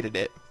directly stated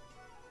it.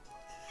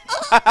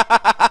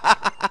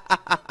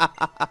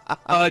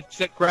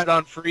 Check Brad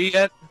on free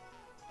yet?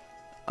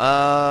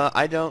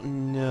 I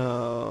don't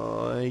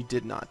know. I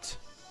did not.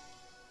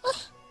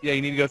 Yeah,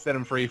 you need to go set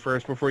him free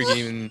first before you can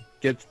even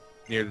get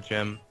near the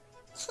gym.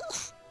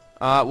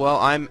 Well,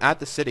 I'm at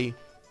the city.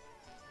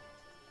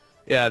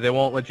 Yeah, they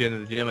won't let you into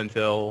the gym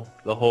until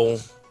the whole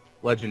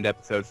Legend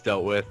episode's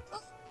dealt with.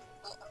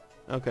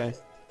 Okay.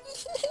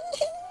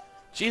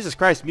 Jesus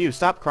Christ, Mew,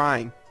 stop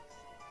crying.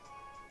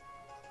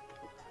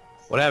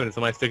 What happened? Is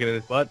somebody sticking in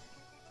his butt?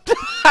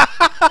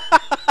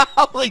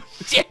 Holy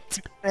shit!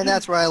 And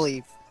that's where I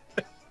leave.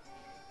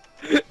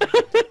 You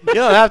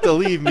don't have to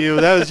leave,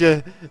 Mew. That was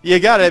just... You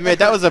gotta admit,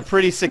 that was a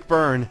pretty sick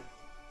burn.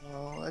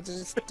 No, I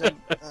just...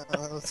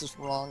 that's just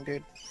wrong,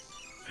 dude.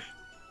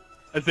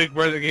 I think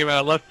bird that came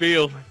out of left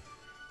field.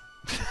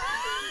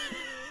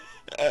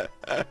 I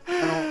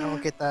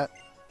don't get that.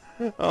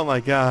 Oh my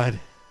god.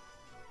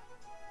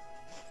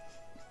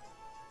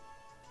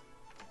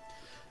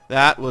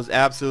 That was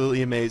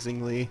absolutely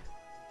amazingly.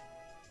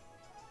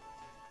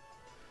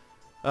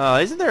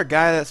 Isn't there a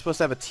guy that's supposed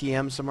to have a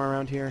TM somewhere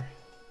around here?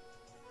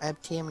 I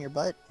have TM your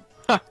butt.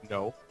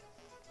 No.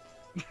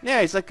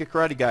 Yeah, he's like a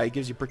karate guy. He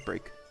gives you brick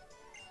break.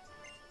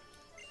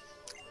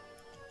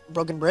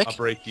 Broken brick. I'll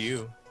break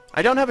you.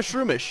 I don't have a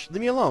shroomish.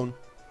 Leave me alone.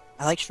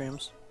 I like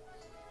shrooms.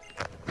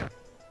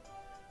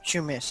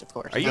 Shroomish, of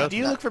course. Are you? not- Do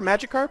you not- look for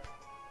Magikarp?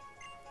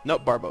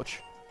 Nope, Barboach.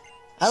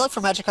 I look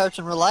for Magikarps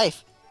in real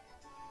life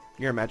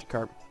You're a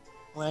Magikarp.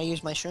 when I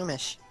use my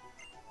shroomish.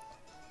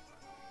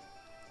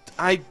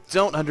 I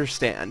don't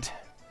understand.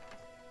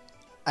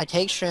 I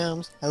take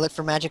shrooms. I look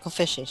for magical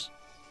fishes.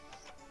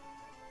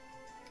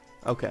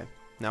 Okay,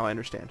 now I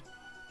understand.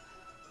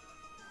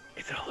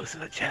 It's a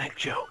hallucinogenic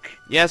joke.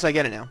 Yes, I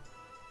get it now.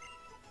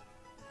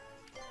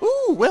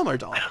 Ooh, Wilmer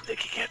doll. I don't think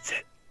he gets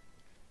it.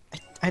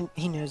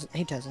 He knows.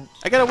 He doesn't.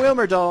 I got a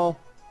Wilmer doll.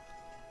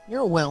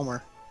 You're a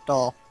Wilmer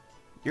doll.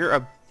 You're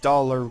a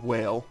dollar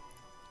whale.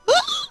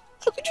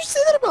 How could you say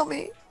that about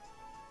me?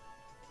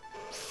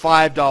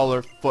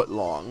 $5 foot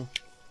long.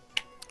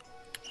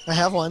 I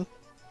have one.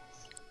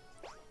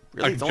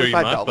 Really? I It's can show only you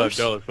my $5?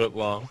 $5 foot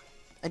long.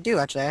 I do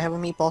actually. I have a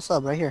meatball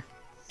sub right here.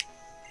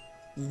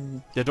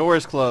 The door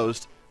is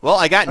closed. Well,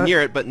 I got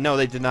near it, but no,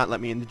 they did not let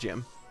me in the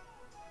gym.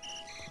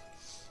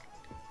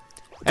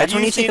 That's Have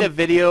when you you take seen a- a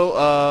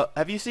video?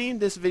 Have you seen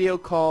this video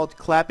called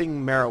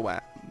 "Clapping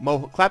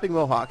Clapping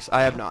Mohawks"?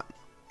 I have not.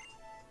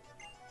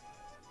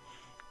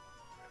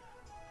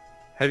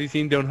 Have you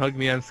seen Don't Hug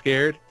Me, I'm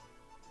Scared?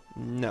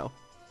 No.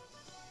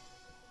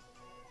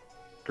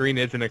 Green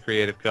isn't a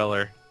creative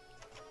color.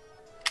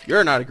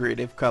 You're not a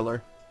creative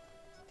color.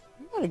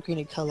 I'm not a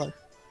greeny color.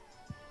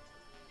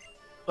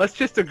 Let's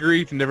just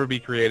agree to never be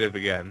creative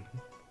again.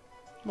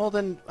 Well,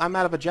 then I'm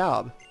out of a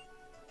job.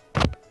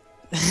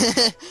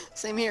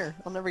 Same here.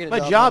 I'll never get a My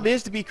job. job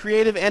is to be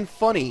creative and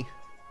funny.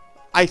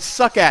 I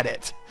suck at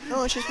it.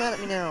 No, she's mad at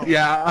me now.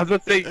 Yeah, I was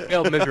about to say you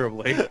failed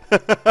miserably.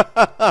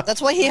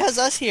 That's why he has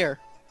us here.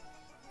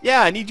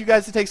 Yeah, I need you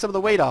guys to take some of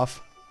the weight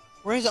off.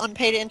 We're his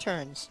unpaid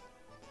interns.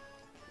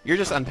 You're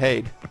just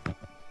unpaid.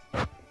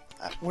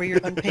 We're your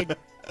unpaid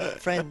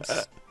friends.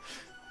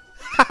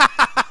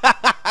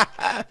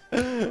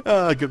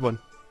 Good one.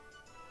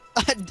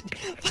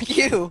 Fuck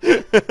you.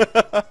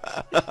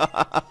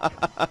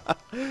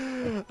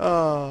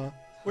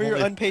 We're your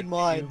Well, unpaid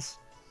mods,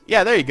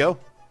 Yeah, there you go.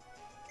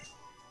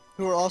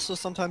 who are also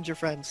sometimes your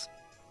friends.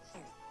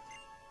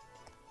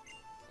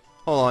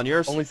 Hold on,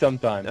 yours. Only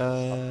sometimes.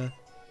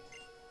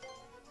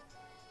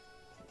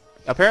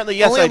 Apparently,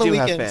 yes, Only I on the do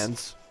have weekends.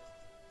 fans.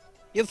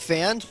 You have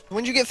fans?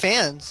 When'd you get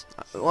fans?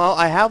 Well,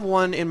 I have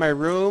one in my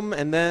room,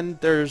 and then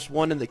there's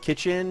one in the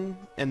kitchen,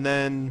 and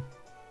then...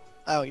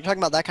 Oh, you're talking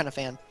about that kind of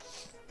fan.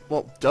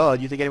 Well, duh,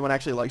 do you think anyone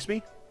actually likes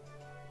me?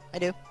 I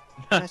do.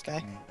 Nice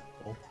guy.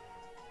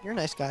 You're a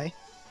nice guy.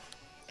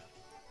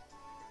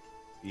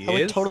 He I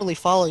would is? totally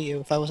follow you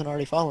if I wasn't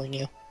already following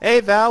you. Hey,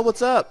 Val,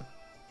 what's up?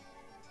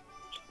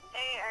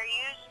 Hey, are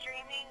you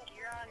streaming?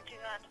 You're on Do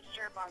Not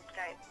Disturb on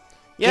Skype.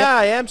 Yeah,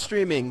 I am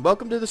streaming.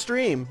 Welcome to the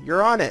stream.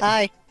 You're on it.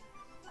 Hi.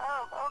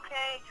 Oh,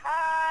 okay.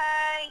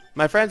 Hi.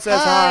 My friend says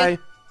Hi.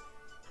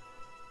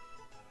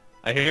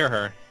 hi. I hear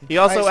her. He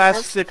also Hi,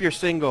 asks if you're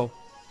single.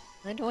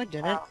 I know I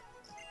didn't. Oh,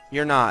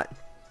 You're not.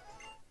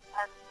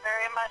 I'm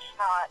very much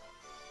not.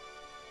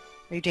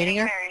 Are you dating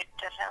her? Married,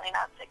 definitely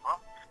not single.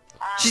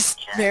 She's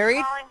just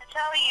married? calling to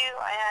tell you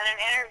I had an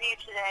interview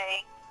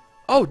today.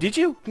 Oh, did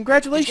you?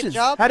 Congratulations.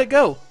 job? How'd it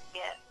go?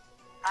 Yeah.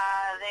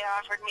 They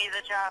offered me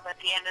the job at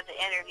the end of the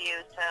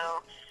interview,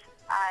 so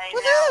I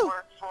Woohoo! now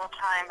work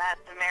full-time at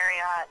the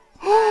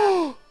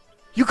Marriott.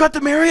 You got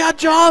the Marriott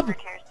job?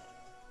 Secretaries.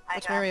 I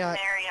What's got Marriott?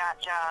 the Marriott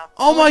job.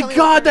 Oh Someone my tell me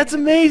god, what that's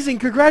Marriott- amazing.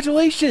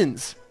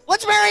 Congratulations.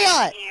 What's Marriott?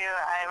 Thank you.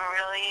 I'm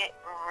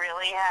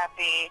really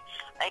happy.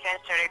 Like, I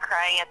started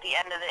crying at the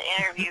end of the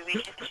interview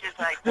because she was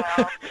like,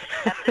 well,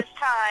 at this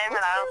time,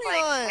 and I was like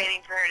Marriott?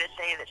 waiting for her to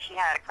say that she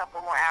had a couple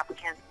more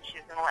applicants and she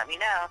was going to let me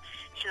know.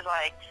 She was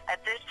like,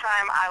 at this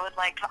time, I would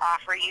like to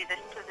offer you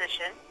this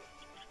position.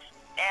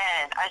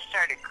 And I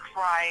started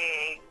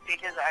crying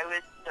because I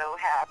was so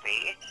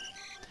happy.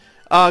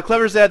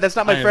 Clever Zed, that's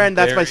not my I am friend,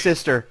 that's my very-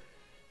 sister.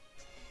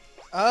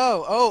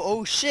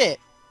 Oh, shit.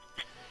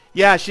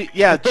 Yeah, she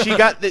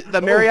got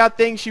the Marriott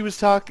thing she was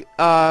talking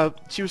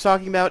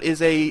about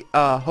is a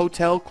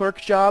hotel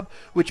clerk job,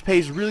 which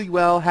pays really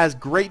well, has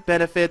great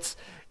benefits.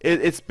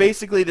 It's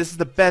basically, this is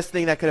the best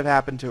thing that could have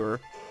happened to her.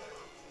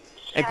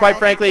 And quite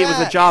frankly, it was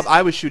a Congrats. job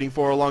I was shooting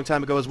for a long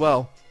time ago as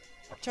well.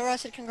 Tell her I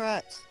said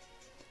congrats.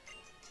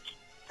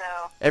 So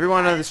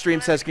Everyone on I the just stream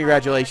wanted says to call and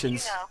let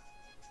congratulations. you know.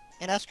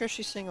 And ask her if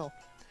she's single.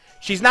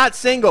 She's not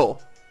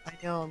single. I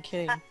know, I'm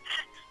kidding. I'm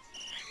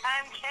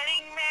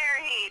getting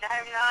married.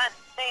 I'm not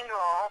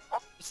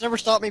single. It's never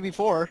stopped me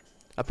before.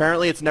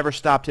 Apparently, it's never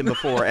stopped him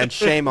before, and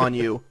shame on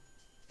you.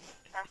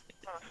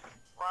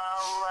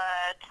 Well,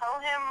 tell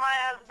him my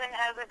husband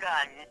has a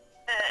gun.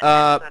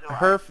 So do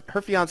I.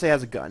 Her fiance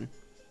has a gun.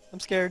 I'm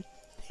scared.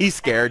 He's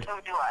scared, So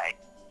do I.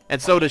 and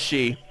so does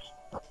she.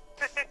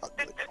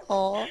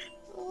 Aw.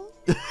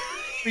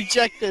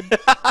 Rejected.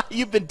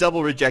 You've been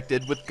double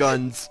rejected with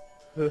guns.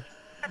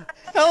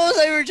 How was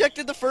I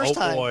rejected the first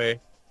time? Oh boy.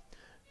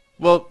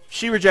 Well,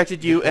 she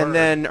rejected you, and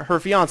then her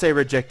fiance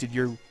rejected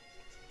you.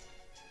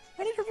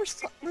 How did her Alright,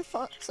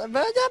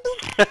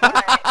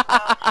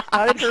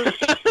 How did her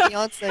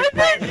fiance?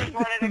 I just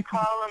wanted to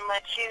call and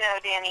let you know,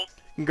 Danny.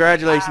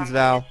 Congratulations,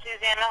 Val. Is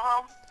Susanna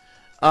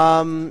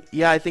home?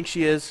 Yeah, I think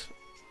she is.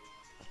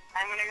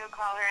 I'm gonna go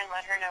call her and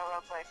let her know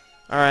real quick.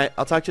 Alright,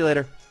 I'll talk to you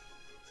later.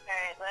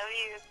 Alright, love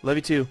you. Love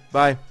you too.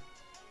 Bye.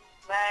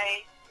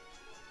 Bye.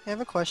 I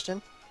have a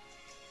question.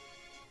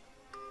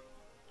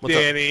 What's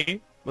up?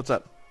 Danny. What's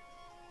up?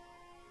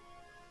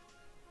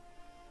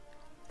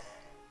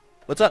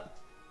 What's up?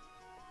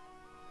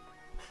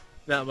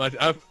 Not much.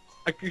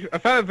 I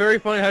found it very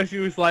funny how she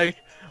was like,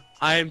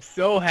 "I am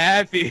so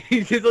happy."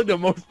 She's like the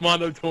most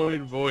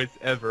monotone voice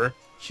ever.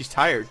 She's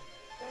tired.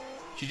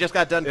 She just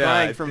got done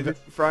Yeah,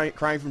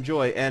 crying from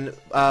joy. And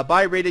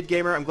bye, Rated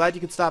Gamer. I'm glad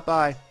you could stop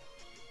by.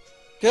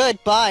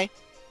 Good, bye.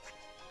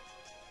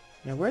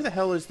 Now, where the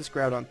hell is this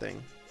Groudon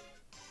thing?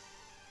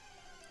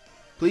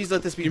 Please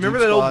let this be. You remember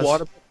that old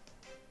water?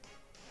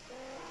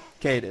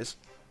 Okay, it is.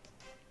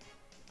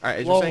 All right,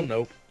 as Well, you're saying.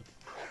 nope.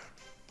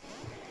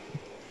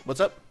 What's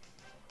up?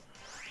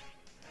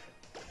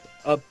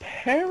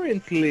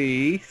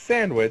 Apparently,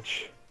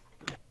 sandwich.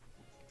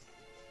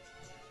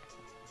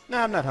 No,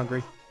 I'm not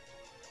hungry.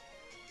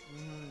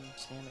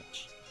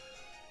 Sandwich.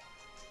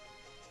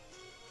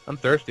 I'm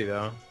thirsty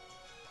though.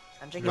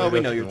 I'm drinking Oh, we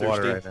know Drinking you're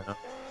water thirsty. right now.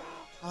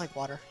 I like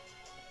water.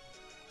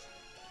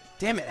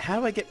 Damn it! How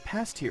do I get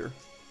past here?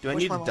 Do I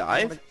Wish need my to mom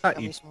dive? would've got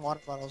me some water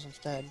bottles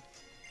instead.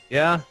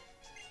 Yeah.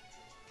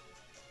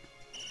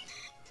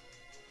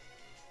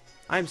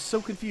 I'm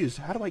so confused.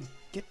 How do I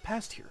get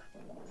past here?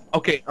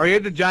 Okay, are you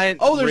at the giant?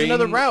 Oh, there's ring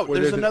another route. where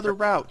There's another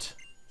route.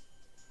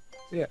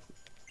 Yeah.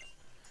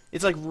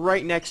 It's like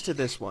right next to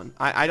this one.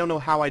 I don't know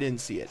how I didn't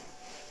see it.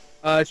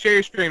 Share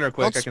your screen real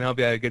quick. Don't I can help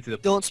you get to the.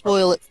 Don't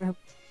spoil it for him.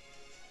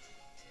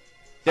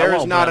 There is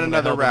won't, not but I'm gonna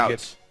another help him route.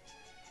 get-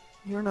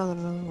 You're not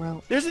another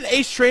route. There's an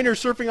ace trainer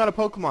surfing on a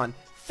Pokemon.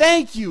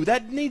 Thank you.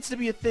 That needs to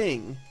be a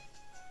thing.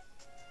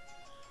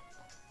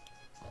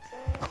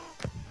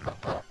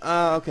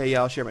 Okay, yeah,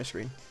 I'll share my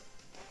screen.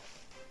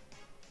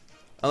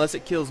 Unless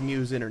it kills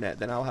Mew's internet,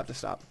 then I'll have to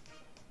stop.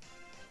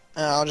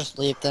 I'll just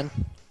leave then.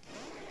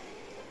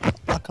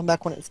 I'll come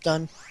back when it's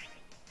done.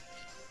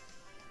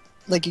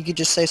 Like you could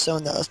just say so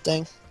in the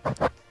thing.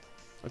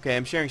 Okay,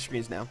 I'm sharing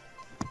screens now.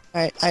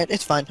 Alright,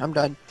 it's fine. I'm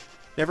done.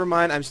 Never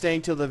mind, I'm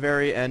staying till the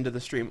very end of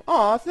the stream.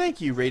 Aw, thank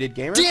you, Rated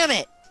Gamer. Damn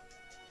it!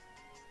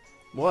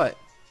 What?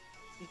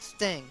 It's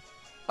Sting.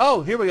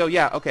 Oh, here we go.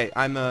 Yeah, okay.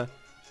 I'm,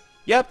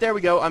 Yep, there we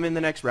go. I'm in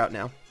the next route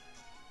now.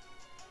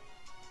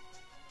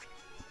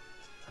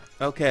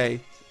 Okay.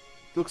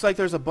 Looks like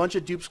there's a bunch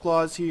of dupes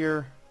claws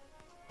here.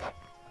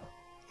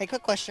 Hey,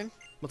 quick question.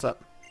 What's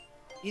up?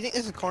 You think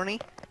this is corny?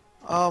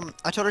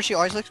 I told her she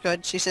always looks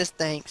good. She says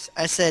thanks.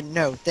 I said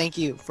no, thank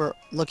you for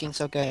looking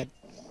so good.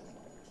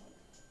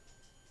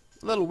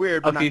 A little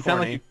weird, but Okay, you not sound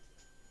corny. like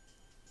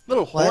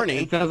Little What? horny.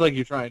 It sounds like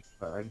you're trying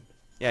hard.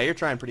 Yeah, you're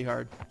trying pretty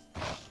hard.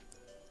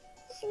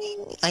 I mean,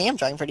 I am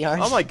trying pretty hard.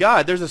 Oh my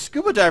god, there's a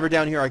scuba diver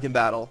down here I can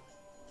battle.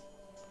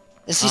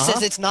 And she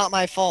says it's not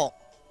my fault.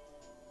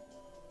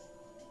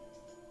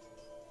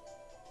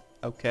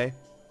 Okay.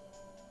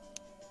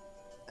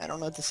 I don't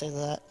know what to say to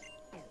that.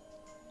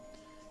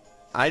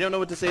 I don't know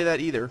what to say to that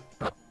either.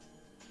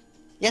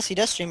 Yes, he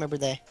does stream every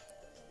day.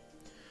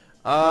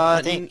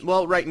 I think.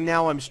 Well, right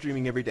now I'm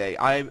streaming every day.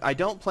 I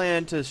don't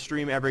plan to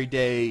stream every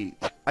day.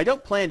 I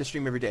don't plan to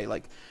stream every day.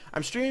 Like,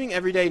 I'm streaming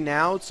every day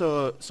now,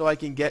 so I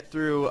can get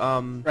through.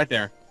 Right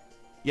there.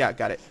 Yeah,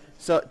 got it.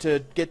 So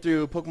to get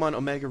through Pokemon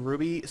Omega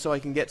Ruby, so I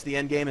can get to the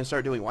end game and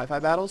start doing Wi-Fi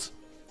battles.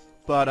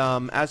 But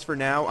as for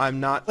now, I'm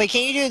not. Wait,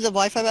 can you do the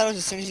Wi-Fi battles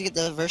as soon as you get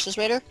the Versus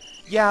Raider?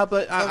 Yeah,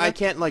 but Okay. I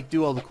can't like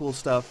do all the cool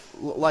stuff.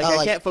 Like Oh, I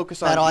like can't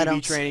focus on battle EV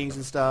items. trainings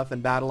and stuff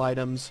and battle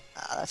items.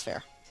 Ah, that's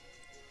fair.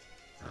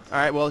 All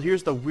right, well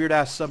here's the weird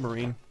ass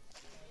submarine.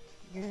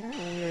 Wait,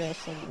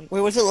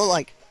 what's it look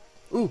like?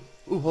 Ooh,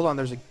 hold on.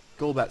 There's a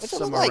Golbat What's it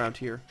look somewhere like? around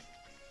here.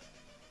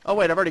 Oh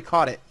wait, I've already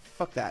caught it.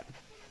 Fuck that.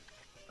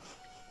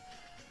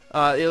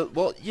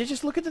 Well, you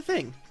just look at the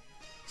thing.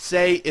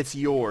 Say it's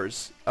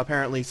yours.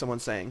 Apparently,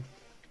 someone's saying.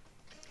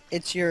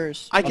 It's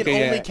yours. I can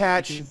Okay, only yeah.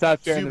 catch You can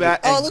stop sharing the Zubat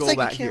Oh, it and looks like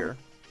you Golbat can- here.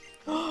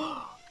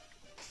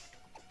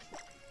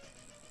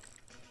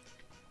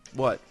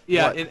 What?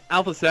 Yeah, What? in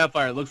Alpha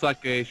Sapphire, it looks like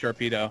a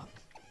Sharpedo.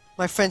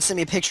 My friend sent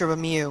me a picture of a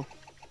Mew.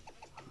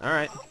 All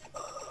right.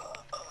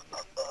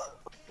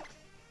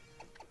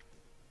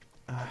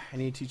 I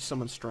need to teach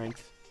someone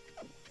strength.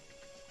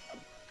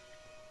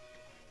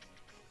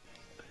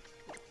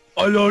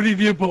 Are all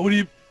of your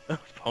Ponymon?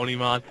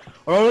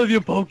 Are all of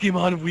your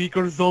Pokemon weak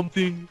or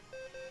something?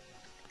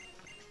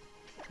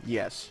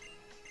 Yes.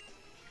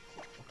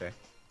 Okay.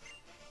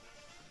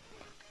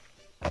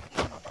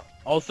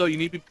 Also, you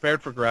need to be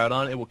prepared for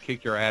Groudon. It will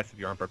kick your ass if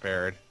you're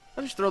unprepared.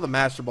 I'll just throw the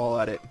Master Ball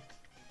at it.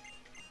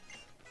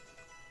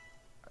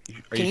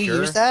 Are Can you sure?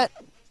 use that?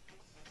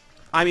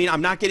 I mean,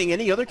 I'm not getting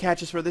any other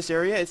catches for this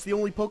area. It's the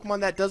only Pokemon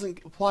that doesn't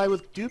apply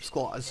with Dupe's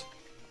Claws.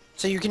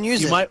 So you can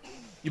use You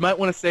it. might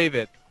want to save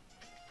it.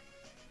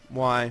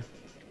 Why?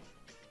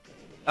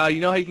 You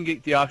know how you can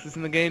get Deoxys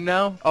in the game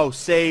now? Oh,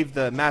 save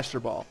the Master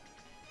Ball.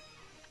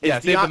 Yeah,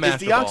 save the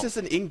Master Ball. Is Deoxys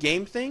an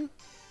in-game thing?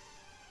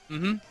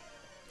 Mm-hmm.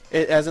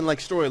 As in, like,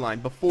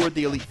 storyline, before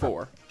the Elite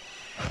Four?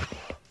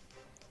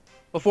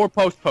 Before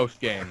post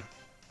game.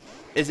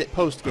 Is it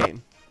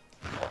post-game?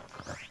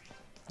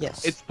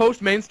 Yes. It's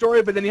post main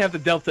story, but then you have the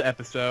Delta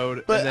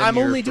episode. But and then I'm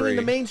you're only doing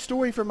the free. main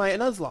story for my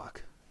Nuzlocke.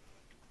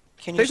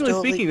 Can you Technically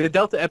still speaking, the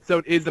Delta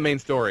episode is the main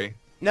story.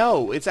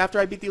 No, it's after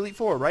I beat the Elite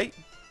Four, right?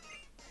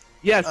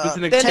 Yes, but it's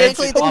an then extension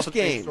technically off of the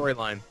post-game.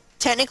 storyline.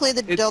 Technically, the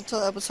It's-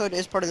 Delta episode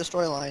is part of the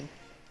storyline.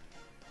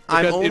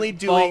 I'm Because only it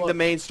doing follow- the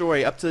main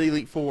story up to the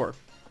Elite Four.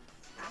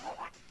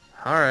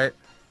 Alright.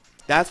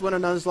 That's when a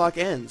Nuzlocke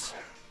ends.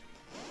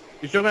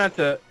 You're still gonna have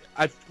to...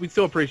 we'd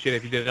still appreciate it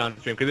if you did it on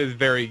stream, because it's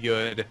very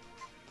good.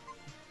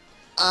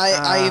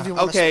 If you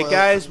want Okay, to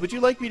guys, would you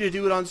like me to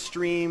do it on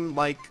stream,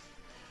 like...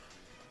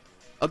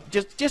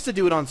 just to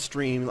do it on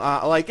stream,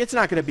 like, it's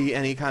not going to be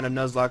any kind of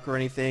Nuzlocke or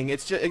anything.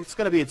 It's going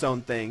to be its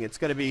own thing. It's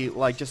going to be,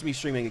 like, just me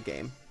streaming a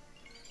game.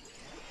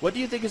 What do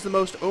you think is the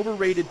most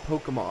overrated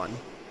Pokemon?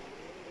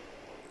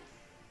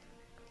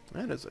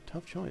 That is a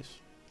tough choice.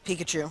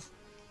 Pikachu.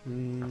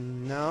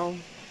 No.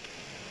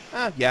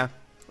 Yeah.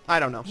 I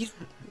don't know. He's-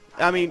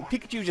 I mean,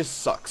 Pikachu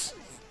just sucks.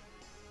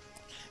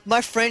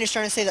 My friend is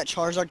trying to say that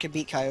Charizard could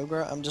beat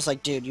Kyogre. I'm just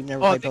like, dude, you've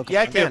never Oh, played Pokemon. yeah,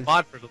 I I've got can.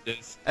 mod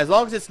privileges. As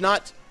long as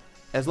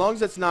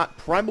it's not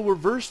Primal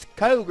Reversed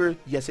Kyogre,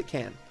 yes it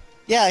can.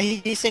 Yeah,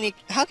 he's saying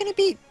how can it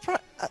beat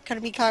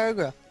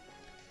Kyogre?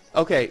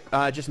 Okay,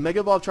 just Mega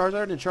Evolve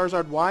Charizard and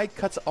Charizard Y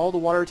cuts all the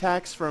water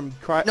attacks from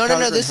No,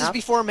 Kyogre in this is half.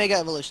 before Mega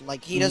Evolution.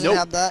 Like, he doesn't Nope.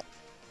 have that.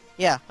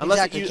 Yeah, Unless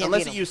exactly.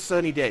 it used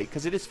Sunny Day,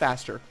 because it is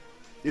faster.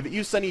 If it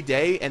used Sunny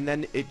Day and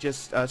then it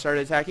just started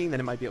attacking, then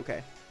it might be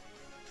okay.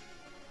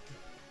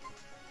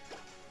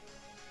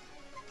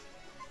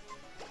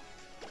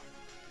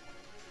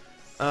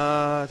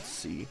 Let's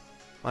see.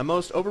 My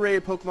most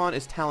overrated Pokemon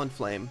is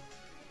Talonflame.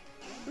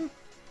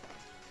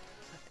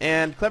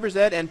 And Clever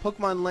Zed and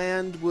Pokemon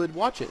Land would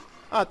watch it.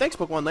 Thanks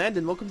Pokemon Land,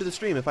 and welcome to the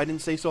stream if I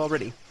didn't say so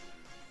already.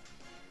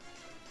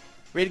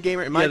 Rated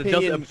Gamer, in my Yeah, the Delta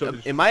opinion, episode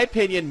is- in my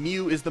opinion,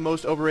 Mew is the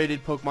most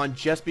overrated Pokemon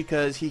just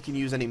because he can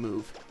use any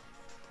move.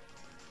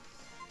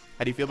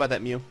 How do you feel about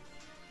that, Mew?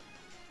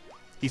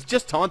 He's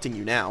just taunting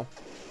you now.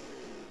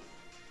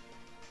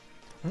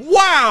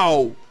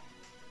 Wow!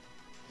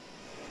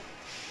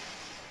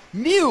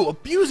 Mew,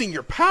 abusing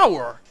your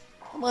power!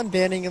 Come on,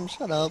 banning him.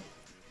 Shut up.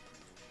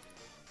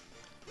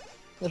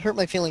 It hurt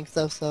my feelings,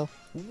 though.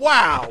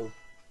 Wow!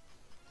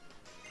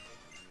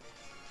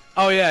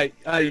 Oh yeah,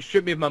 you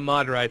stripped me of my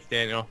mod rights,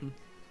 Daniel.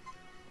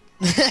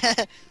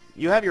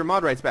 You have your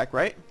mod rights back,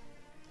 right?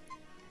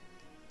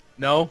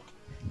 No?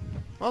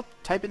 Well,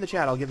 type in the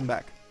chat, I'll give them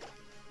back.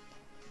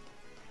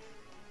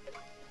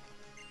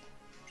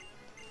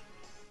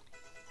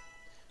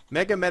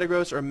 Mega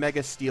Metagross or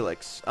Mega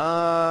Steelix?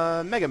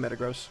 Mega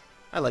Metagross.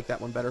 I like that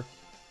one better.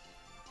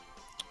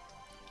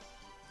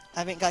 I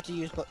haven't got to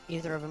use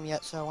either of them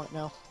yet, so I won't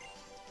know.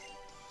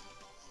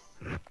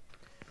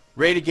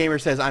 Rated Gamer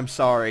says, I'm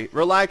sorry.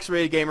 Relax,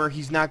 Rated Gamer,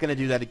 he's not gonna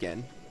do that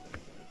again.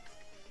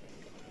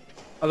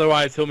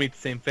 Otherwise, he'll meet the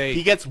same fate.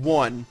 He gets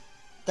one.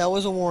 That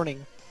was a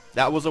warning.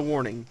 That was a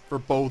warning for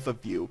both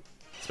of you.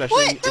 What? That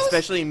was-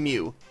 Especially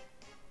Mew.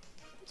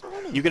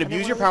 You can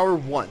abuse your power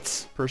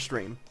once per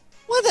stream.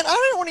 Well, then I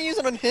don't want to use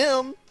it on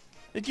him.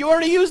 You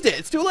already used it.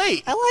 It's too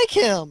late. I like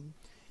him.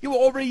 You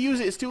already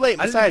used it. It's too late.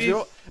 I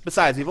didn't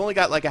Besides, we've only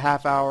got like a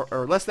half hour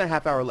or less than a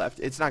half hour left.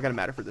 It's not gonna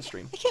matter for this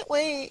stream. I can't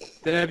wait.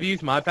 Did I have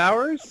used my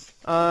powers?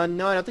 No,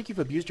 I don't think you've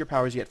abused your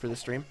powers yet for this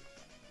stream.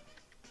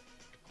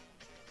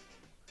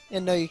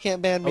 And no, you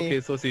can't ban me.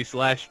 Okay, so let's see,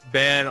 /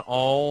 ban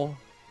all.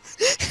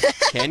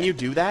 Can you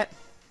do that?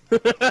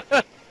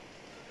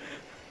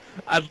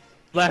 I'd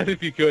laugh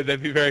if you could,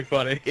 that'd be very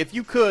funny. If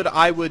you could,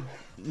 I would.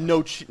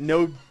 No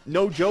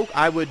joke.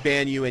 I would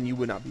ban you, and you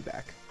would not be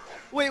back.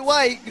 Wait,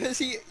 why?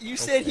 Because you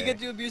said he Okay. could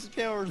do abuse of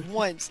powers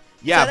once.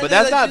 Yeah, So but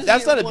that that's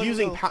means not using it one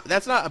abusing. go.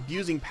 That's not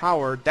abusing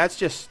power. That's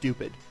just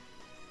stupid.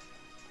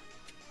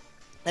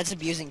 That's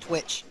abusing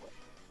Twitch.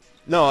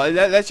 No,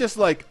 that's just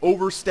like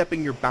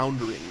overstepping your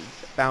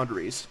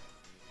boundaries.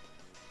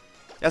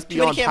 That's Too bad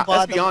you beyond. can't That's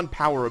mod them. beyond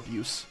power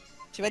abuse.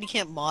 Too bad you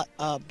can't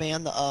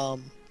ban the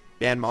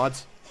Ban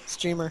mods.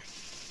 streamer.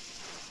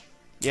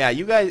 Yeah,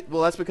 you guys.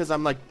 Well, that's because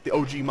I'm like the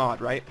OG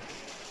mod, right?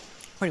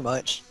 Pretty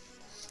much.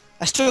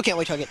 I still can't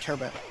wait till I get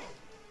Turbo.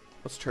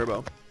 What's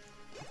Turbo?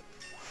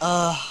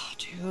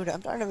 Dude,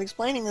 I'm tired of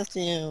explaining this to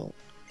you.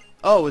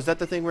 Oh, is that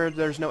the thing where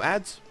there's no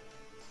ads?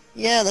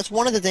 Yeah, that's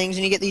one of the things,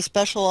 and you get these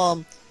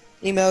special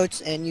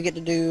emotes, and you get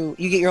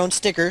your own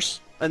stickers.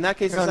 In that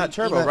case, Your it's own not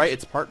Turbo, emotes. right?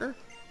 It's partner.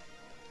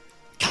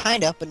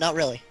 Kinda, but not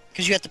really,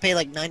 because you have to pay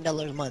like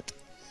 $9 a month.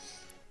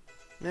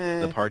 Eh.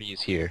 The party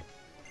is here.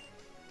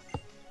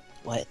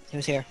 What?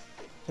 Who's here?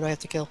 Who do I have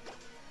to kill?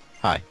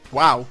 Hi.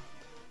 Wow.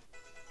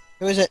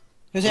 Who is it?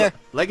 Who's here?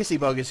 Legacy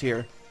Bug is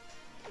here.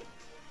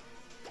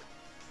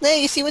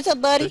 Hey, you see what's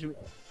up, buddy?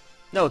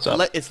 No, it's What's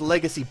up? it's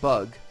Legacy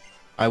Bug.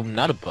 I'm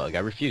not a bug. I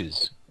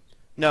refuse.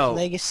 No,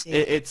 Legacy.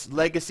 it's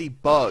Legacy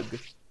Bug.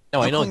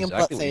 No, I know calling him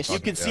exactly what you're buttface. talking You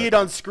can about. see it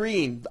on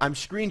screen. I'm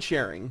screen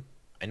sharing.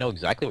 I know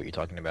exactly what you're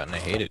talking about, and I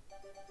hate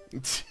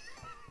it.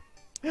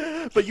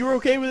 But you were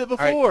okay with it right.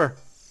 before.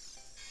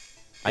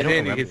 I don't Andy,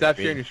 you remember can stop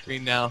it sharing being- your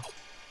screen now.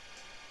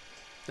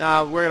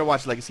 Nah, we're gonna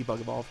watch Legacy Bug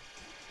evolve.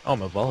 Oh,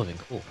 I'm evolving.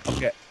 Cool.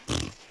 Okay.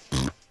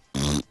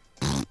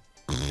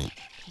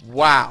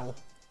 Wow,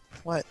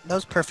 What? That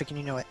was perfect, and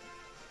you know it.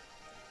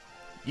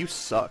 you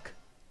suck.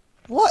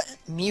 What?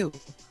 Mew.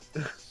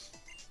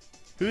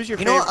 Who's your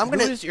You know favorite? what? I'm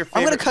who is your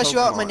gonna favorite cuss you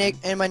out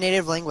Pokemon? in my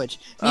native language.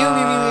 Mew, mew,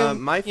 mew, mew.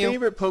 My mew.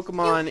 favorite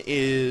Pokemon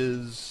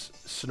is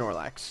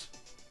Snorlax.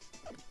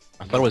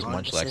 I thought it was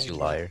Wrong Munchlax, you decision.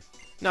 liar.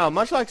 No,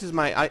 Munchlax is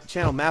my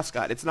channel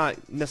mascot. It's not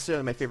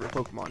necessarily my favorite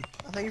Pokemon.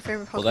 I thought your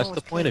favorite Pokemon Well, that's was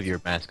the point of Pidge.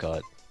 your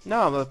mascot.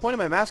 No, the point of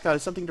my mascot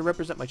is something to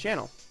represent my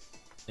channel.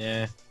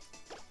 Yeah.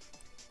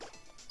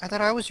 I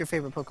thought I was your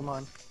favorite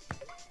Pokemon.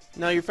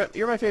 No,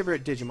 you're my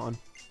favorite Digimon.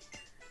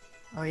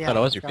 Oh I yeah. thought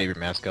I was your forgot. favorite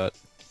mascot.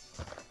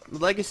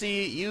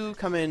 Legacy, you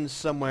come in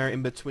somewhere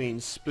in between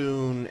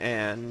Spoon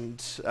and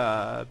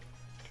Sam.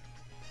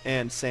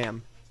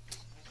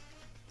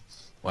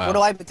 Wow. What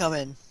do I become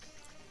in?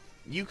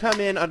 You come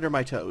in under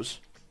my toes.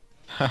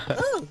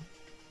 Ooh.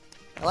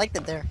 I liked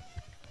it there.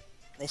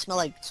 They smell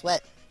like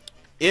sweat.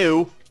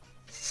 Ew.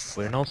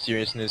 But in all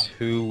seriousness,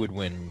 who would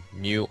win,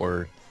 Mew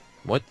or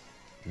what?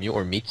 Mew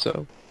or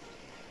Mitsu?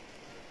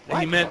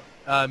 He meant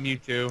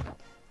Mewtwo.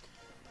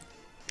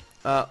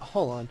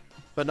 Hold on.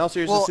 But in all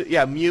seriousness, Well-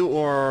 yeah, Mew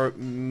or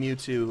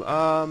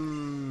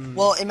Mewtwo.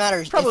 Well, it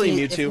matters.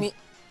 Probably if Mewtwo.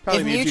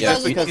 Probably if Mewtwo, Mewtwo just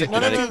doesn't- because no,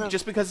 no, no, no.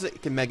 just because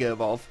it can Mega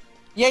Evolve.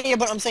 Yeah,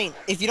 but I'm saying,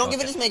 if you don't give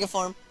it Okay. his Mega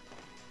Form,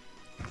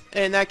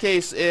 In that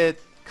case,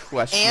 it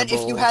questionable. and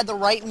if you had the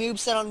right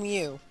moveset on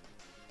Mew.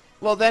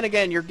 Well, then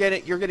again, you're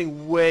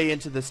getting way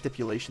into the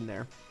stipulation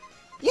there.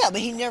 Yeah,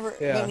 but he never,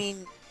 Yeah. I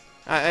mean,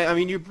 I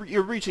mean,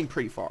 you're reaching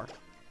pretty far.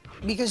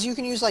 because you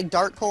can use like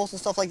Dark Pulse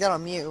and stuff like that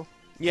on Mew.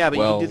 Yeah, but you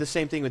Well- can do the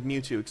same thing with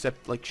Mewtwo,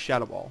 except like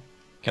Shadow Ball.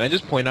 Can I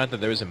just point out that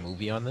there was a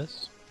movie on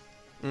this?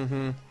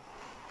 Mm-hmm.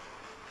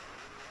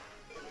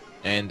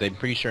 And I'm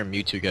pretty sure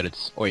Mew got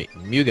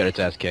its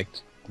ass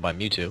kicked by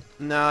Mewtwo.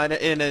 No,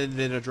 in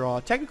a draw.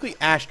 Technically,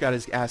 Ash got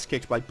his ass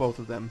kicked by both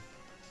of them.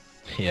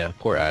 Yeah,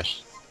 poor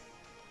Ash.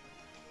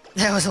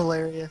 That was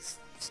hilarious.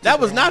 That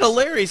was Stupid not ass.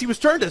 hilarious. He was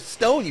turned to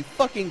stone, you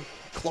fucking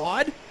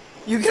clod.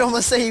 You could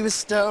almost say he was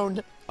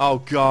stoned. Oh,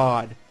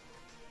 God.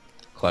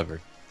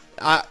 Clever.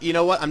 You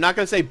know what? I'm not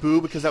going to say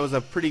boo because that was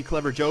a pretty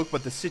clever joke,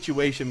 but the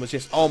situation was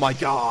just, oh my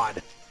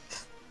God.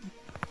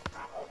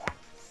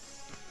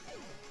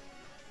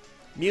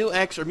 Mew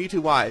X or Mewtwo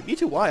Y?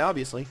 Mewtwo Y,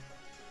 obviously.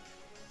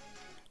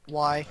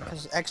 Why?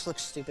 Because X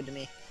looks stupid to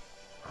me.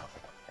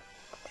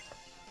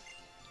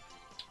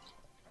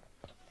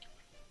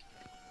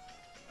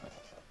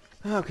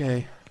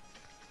 Okay.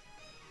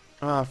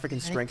 Ah,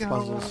 freaking strength go.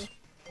 puzzles.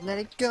 Let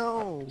it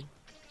go.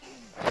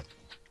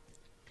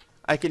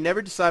 I can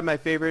never decide my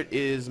favorite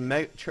is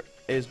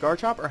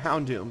Garchomp or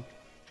Houndoom.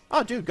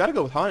 Oh, dude, gotta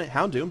go with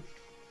Houndoom.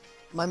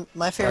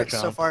 My favorite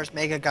so Garchomp. far is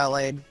Mega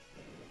Gallade.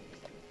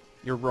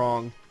 You're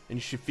wrong, and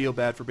you should feel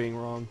bad for being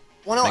wrong.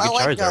 Well, no, Mega I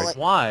like Charizard. Gallade.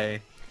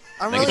 Why?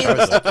 I'm Mega really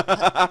into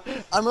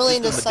Charizard. I'm really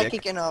into Just a dick.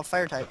 Psychic and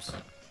Fire types.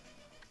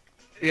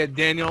 Yeah,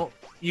 Daniel,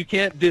 you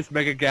can't diss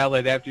Mega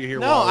Gallade after you hear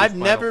No, Wally's I've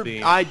final never.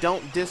 theme. I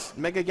don't diss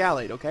Mega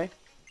Gallade, okay?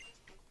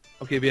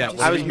 Okay, but yeah, I when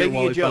I you was hear making a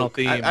Wally's final joke.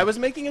 theme, I was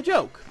making a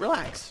joke.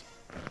 Relax.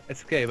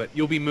 It's okay, but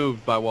you'll be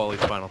moved by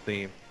Wally's final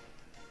theme.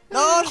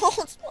 No,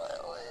 don't spoil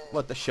it.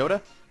 What, the Shota?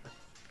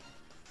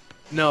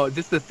 No,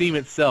 just the theme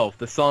itself,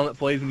 the song that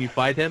plays when you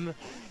fight him,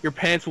 your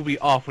pants will be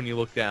off when you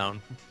look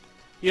down.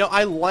 You know,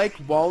 I like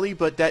Wally,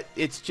 but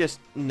it's just,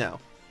 no.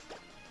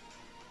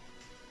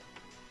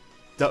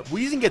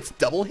 Weezing gets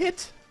double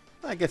hit?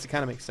 I guess it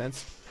kind of makes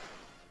sense.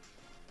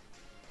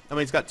 I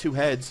mean, he's got two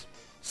heads.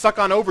 Suck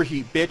on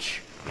overheat, bitch.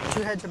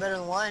 2 heads are better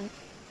than 1.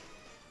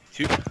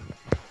 Two. Just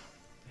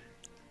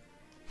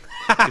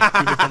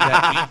prove it from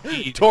that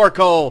beat.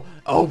 Torkoal,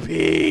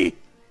 OP.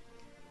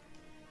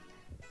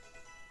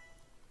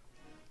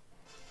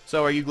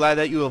 So, are you glad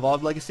that you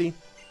evolved Legacy?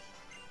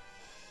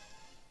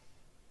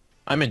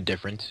 I'm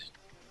indifferent.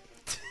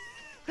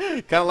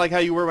 Kind of like how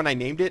you were when I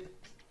named it?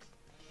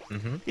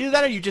 Mm-hmm. Either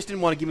that or you just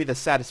didn't want to give me the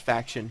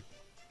satisfaction.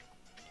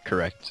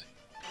 Correct.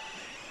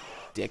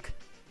 Dick.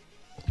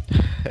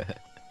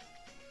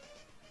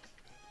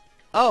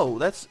 Oh,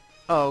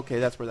 okay,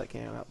 that's where that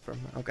came out from.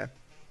 Okay.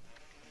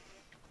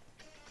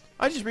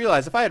 I just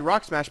realized if I had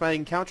Rock Smash, my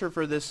encounter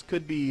for this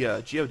could be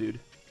Geodude.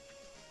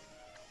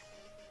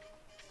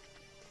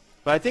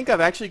 But I think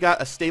I've actually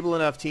got a stable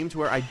enough team to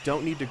where I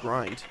don't need to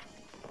grind.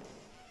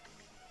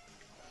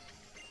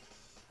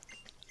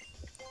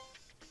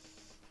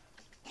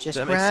 Just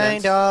That makes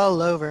grind sense.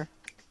 all over.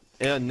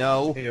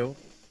 No, Ew.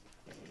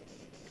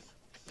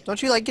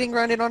 Don't you like getting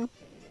grinded on?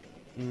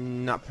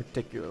 not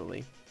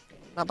particularly.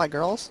 Not by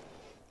girls?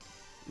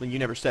 Well, you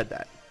never said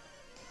that.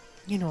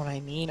 You know what I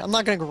mean. I'm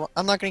not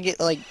gonna get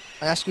like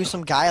ask you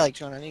some guy like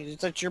John.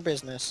 That's your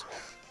business.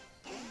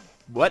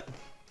 What?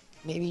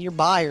 Maybe you're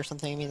bi or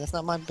something. I mean, that's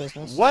not my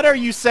business. What are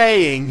you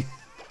saying?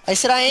 I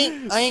said I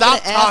ain't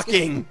Stop gonna ask.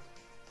 talking!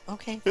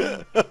 Okay.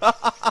 Fine. But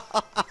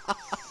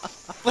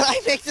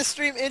I make the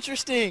stream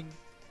interesting.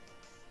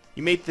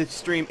 You made the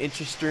stream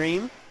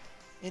interesting.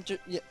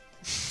 Yeah.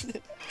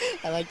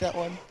 I like that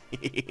one.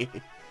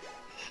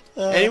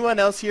 Anyone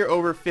else here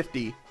over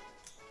 50?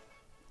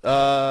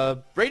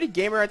 Rated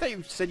gamer, I thought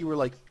you said you were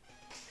like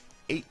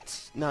 8.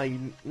 No,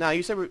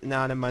 you said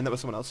no, never mind, that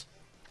was someone else.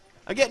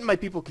 I'm getting my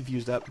people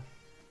confused up.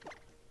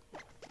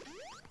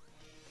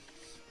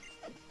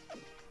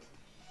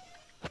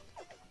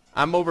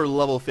 I'm over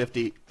level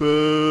 50.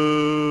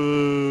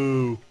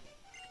 Boo!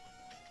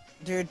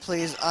 Dude,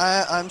 please.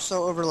 I'm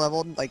so over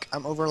leveled. Like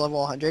I'm over level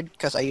 100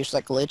 because I used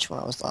that glitch when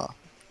I was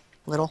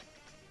little.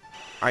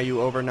 Are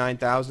you over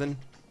 9,000?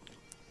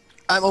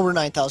 I'm over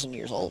 9,000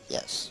 years old.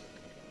 Yes.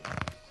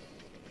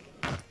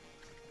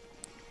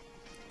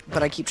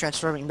 But I keep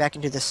transforming back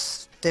into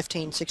this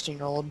 15,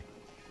 16-year-old.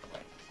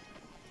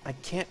 I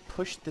can't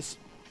push this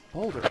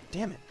boulder.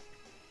 Damn it.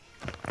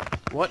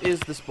 What is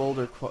this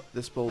boulder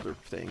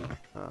thing?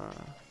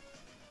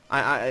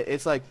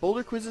 It's like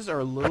boulder quizzes are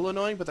a little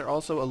annoying, but they're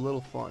also a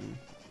little fun.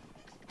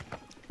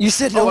 You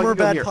said no I more can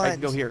go bad here. puns. I can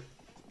go here.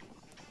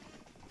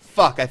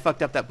 Fuck! I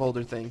fucked up that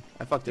boulder thing.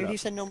 I fucked it Dude, up. you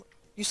said no.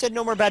 You said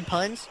no more bad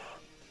puns.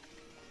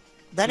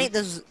 That ain't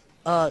the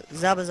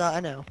Zabaza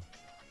I know.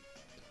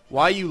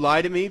 Why you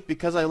lie to me?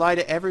 Because I lie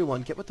to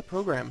everyone. Get with the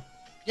program.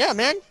 Yeah,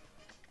 man.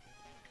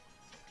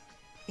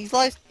 He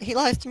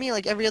lies to me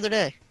like every other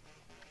day.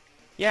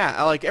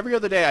 Yeah, like every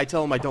other day I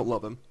tell him I don't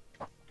love him.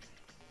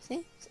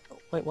 See?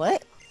 Wait,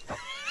 what?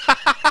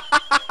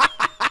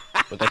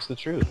 But that's the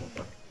truth.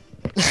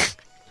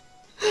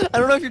 I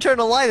don't know if you're trying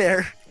to lie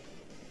there.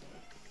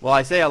 Well,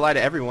 I say I lie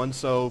to everyone,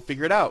 so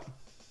figure it out.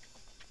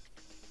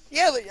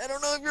 Yeah, but I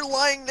don't know if you're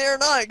lying there or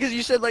not, because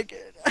you said like...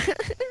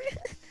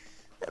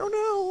 I don't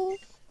know.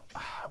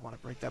 I want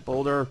to break that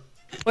boulder.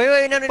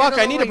 Wait, no, Fuck,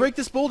 no, I need wait. to break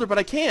this boulder, but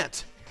I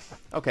can't.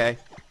 Okay.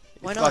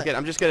 Why Fuck not? it,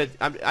 I'm just gonna...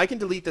 I can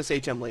delete this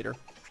HM later.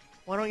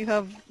 Why don't you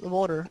have the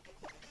boulder?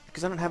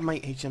 Because I don't have my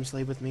HM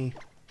slave with me.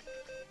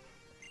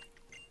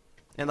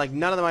 And like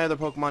none of my other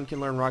Pokemon can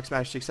learn Rock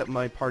Smash except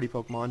my party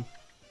Pokemon.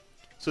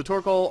 So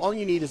Torkoal, all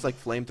you need is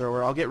like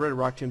Flamethrower. I'll get rid of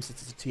Rock Tomb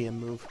since it's a TM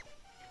move.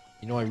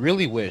 You know, I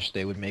really wish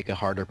they would make a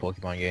harder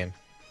Pokemon game.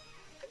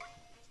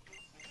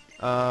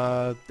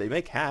 They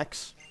make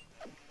hacks.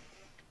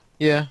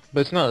 Yeah,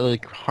 but it's not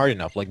like hard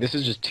enough. Like this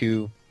is just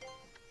too.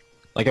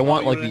 Like I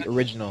want like the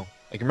original.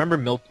 Like remember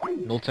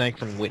Miltank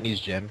from Whitney's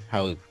Gym?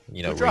 How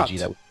you know It dropped. ragey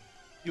that.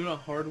 You want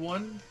a hard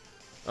one?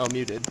 Oh,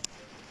 muted.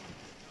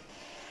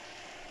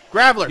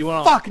 Graveler! You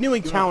want Fuck, new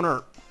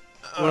encounter!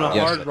 You want a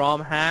Yes. hard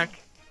ROM hack?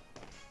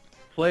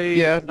 Play.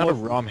 Yeah, not a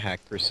ROM hack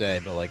per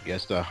se, but like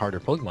just a harder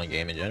Pokemon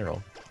game in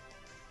general.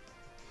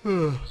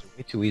 It's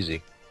way too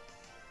easy.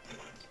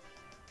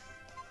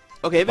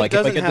 Okay, if Like, it if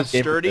I doesn't get have this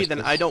game for sturdy, then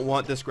Christmas- I don't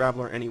want this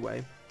Graveler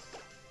anyway.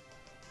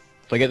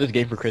 If I get this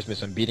game for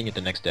Christmas, I'm beating it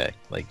the next day.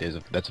 Like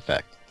that's a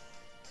fact.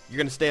 You're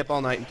gonna stay up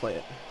all night and play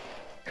it.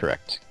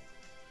 Correct.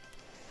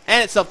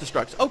 And it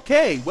self-destructs.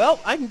 Okay, well,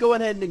 I can go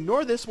ahead and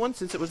ignore this one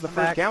since it was the first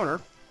Back. counter.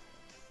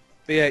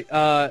 But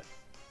yeah,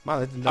 Wow,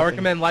 that did I nothing.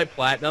 recommend Light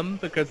Platinum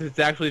because it's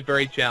actually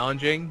very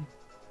challenging.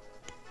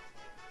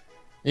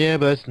 Yeah,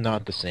 but that's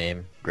not the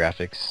same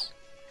graphics.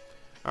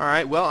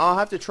 Alright, well, I'll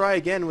have to try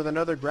again with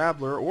another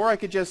Graveler, or I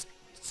could just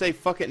say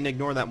fuck it and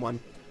ignore that one.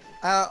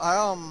 What's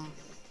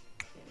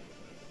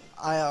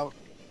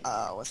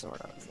the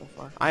word I was looking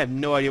for? I have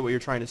no idea what you're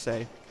trying to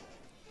say.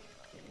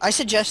 I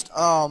suggest,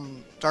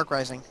 Dark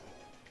Rising.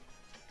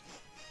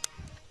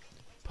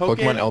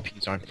 Pokemon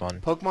LPs aren't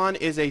fun. Pokemon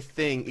is a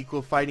thing,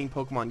 equal fighting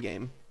Pokemon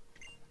game.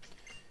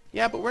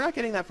 Yeah, but we're not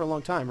getting that for a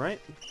long time,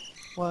 right?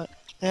 What?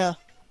 Yeah.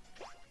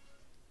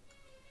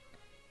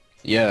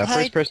 Yeah, a Hi.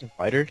 first-person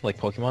fighter like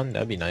Pokemon,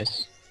 that'd be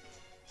nice.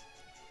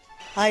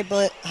 Hi,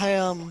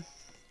 Taser.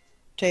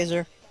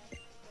 Did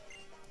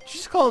you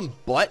just call him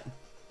Butt?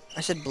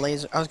 I said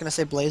Blazer. I was gonna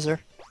say Blazer.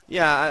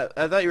 Yeah,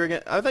 I thought you were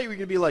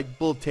gonna be like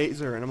Bull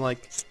Taser, and I'm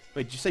like,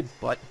 wait, did you say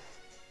Butt?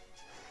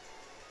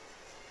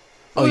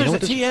 Oh, you know there's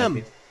what a this TM.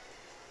 might be?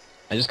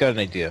 I just got an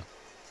idea.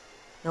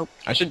 Nope.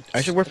 I should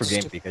work for It's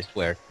GameSpeak, I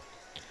swear.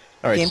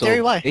 Alright, Game so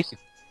Theory, why?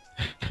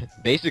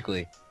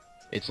 basically,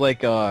 it's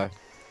like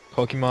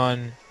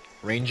Pokemon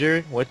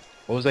Ranger. What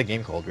was that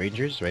game called?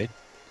 Rangers, right?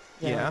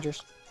 Yeah.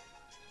 Rangers.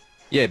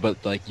 Yeah,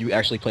 but like you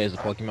actually play as the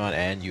Pokemon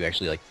and you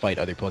actually like fight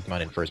other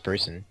Pokemon in first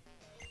person.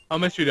 Oh,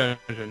 Mystery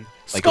Dungeon.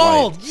 Like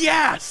Scald!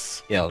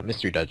 Yes! Yeah,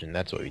 Mystery Dungeon,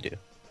 that's what we do.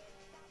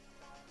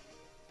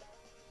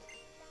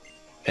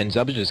 And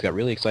Zubba just got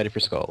really excited for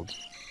Scald.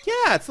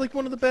 Yeah, it's like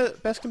one of the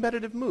best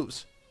competitive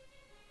moves.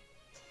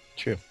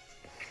 True.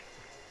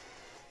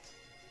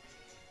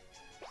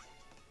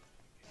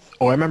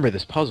 Oh, I remember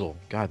this puzzle.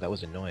 God, that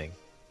was annoying.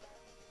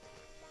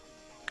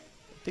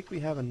 I think we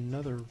have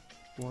another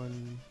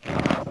one.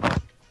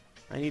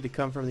 I need to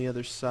come from the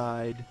other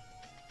side.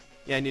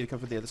 Yeah, I need to come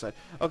from the other side.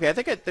 Okay, I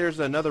think there's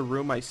another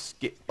room I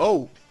skipped.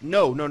 Oh,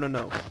 no.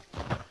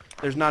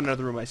 There's not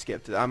another room I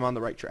skipped. I'm on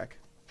the right track.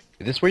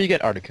 Is this where you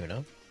get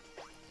Articuno?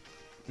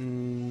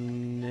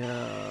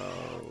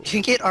 No. Can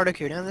you get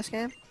Articuno in this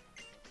game?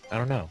 I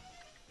don't know.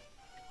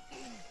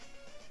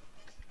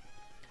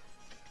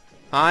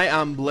 Hi,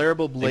 I'm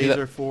Blairable Maybe that-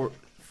 Blazer for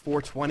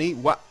 420.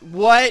 What?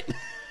 What?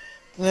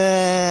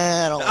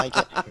 I don't like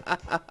it.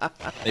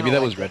 Maybe Oh that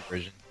my was red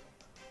version.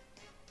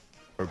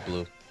 Or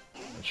blue.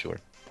 Not sure.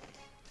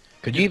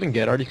 Could you even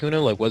get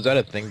Articuno? Like, was that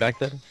a thing back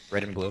then?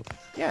 Red and blue?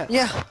 Yeah.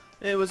 Yeah.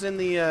 It was in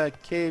the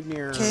cave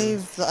near...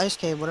 The ice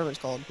cave, whatever it's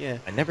called. Yeah.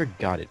 I never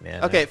got it,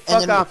 man. Okay, fuck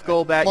then off,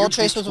 Golbat. You're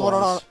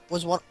Moltres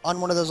was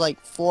on one of those like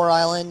 4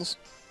 islands.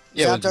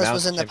 Yeah, it was Zapdos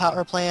was in the Mouse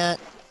power plant.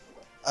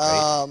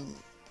 Right.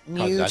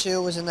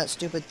 Mewtwo was in that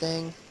stupid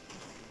thing.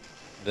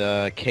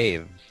 The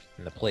cave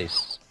in the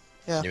place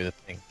Yeah. near the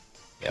thing.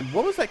 Yep.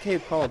 What was that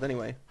cave called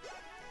anyway?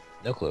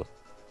 No clue.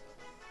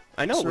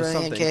 I know it was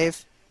Cerulean something.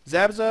 Cave.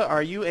 Zabza,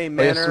 are you a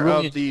manner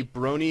Cerulean- of the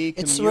Brony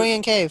It's commu-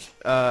 Cerulean Cave.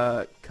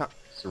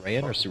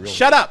 Sarayan or Cerulean?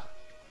 Shut up!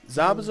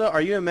 Zabza,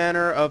 are you a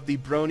manner of the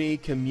Brony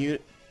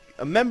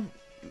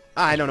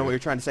I don't know what you're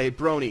trying to say.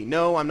 Brony.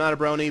 No, I'm not a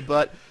Brony,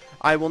 but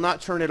I will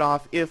not turn it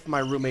off if my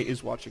roommate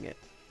is watching it.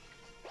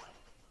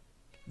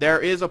 There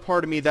is a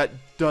part of me that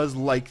does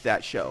like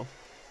that show.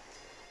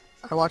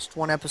 I watched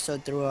one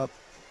episode, threw up.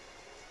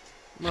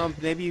 Well,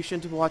 maybe you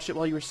shouldn't have watched it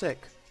while you were sick.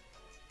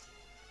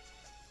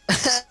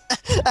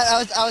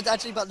 I was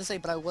actually about to say,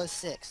 but I was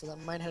sick, so that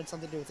might have had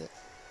something to do with it.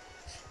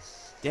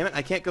 Damn it,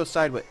 I can't go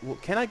sideways. Well,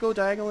 can I go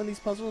diagonal in these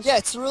puzzles? Yeah,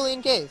 it's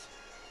Cerulean Cave.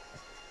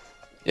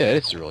 Yeah,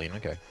 it's Cerulean,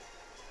 okay.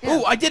 Yeah.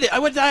 Oh, I did it! I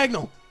went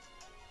diagonal!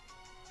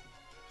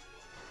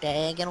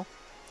 Diagonal.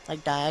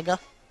 Like Diaga.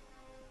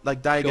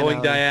 Like diagonal.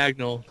 Going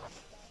diagonal.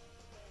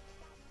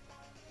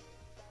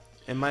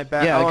 Am I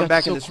back? Yeah, I oh, I'm got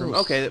back so in this room.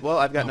 close. Okay, well,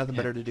 I've got Oh, nothing yeah.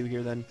 better to do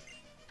here then.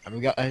 I'm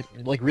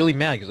like really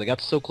mad because I got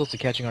so close to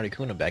catching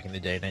Articuno back in the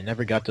day and I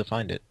never got to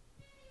find it.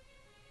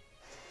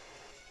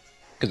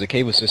 Because the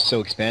cave was just so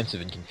expansive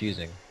and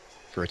confusing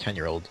for a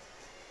 10-year-old.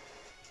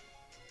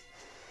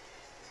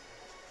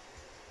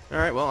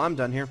 Alright, well, I'm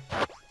done here.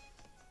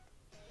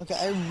 Okay,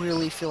 I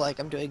really feel like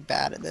I'm doing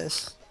bad at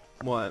this.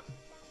 What?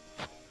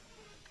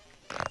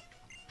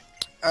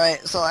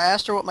 Alright, so I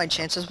asked her what my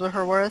chances with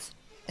her were,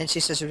 and she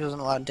said she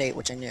wasn't allowed to date,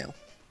 which I knew.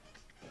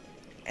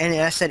 And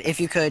I said, if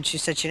you could, she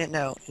said she didn't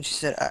know. And she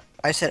said,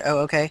 I said, oh,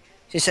 okay.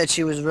 She said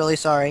she was really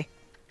sorry.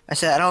 I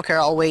said, I don't care,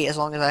 I'll wait as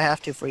long as I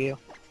have to for you.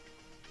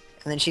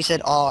 And then she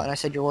said, aw, and I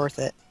said, you're worth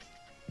it.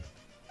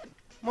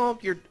 Well,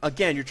 you're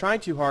trying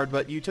too hard,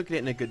 but you took it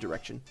in a good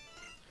direction.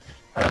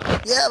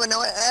 Yeah, but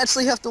now I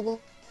actually have to...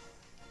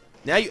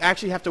 Now you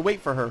actually have to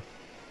wait for her.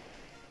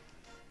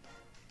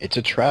 It's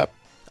a trap.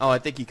 Oh, I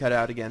think he cut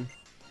out again.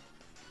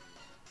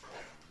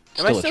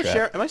 Am Still a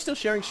trap. Am I still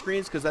sharing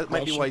screens? Because that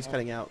might be why he's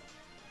cutting out.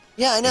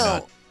 Yeah, I You're know.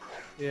 not.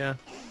 Yeah.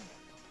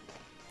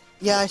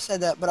 Yeah, I said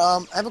that, but I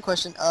have a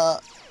question.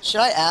 Should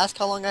I ask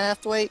how long I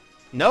have to wait?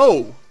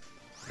 No!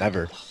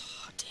 Never.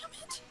 Oh, damn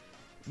it.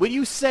 When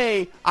you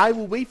say, I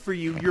will wait for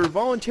you, you're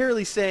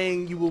voluntarily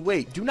saying you will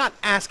wait. Do not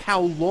ask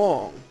how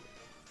long.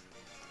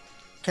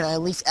 Can I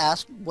at least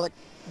ask what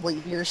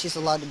year she's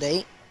allowed to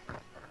date?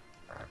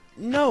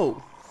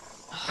 No.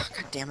 Oh,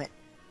 God damn it.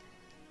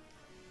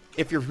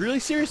 If you're really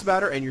serious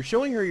about her and you're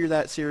showing her you're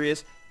that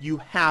serious, you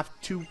have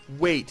to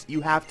wait.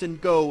 You have to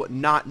go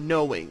not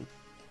knowing.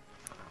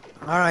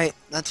 Alright,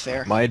 that's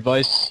fair. My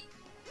advice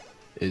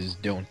is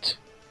don't.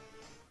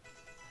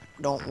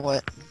 Don't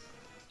what?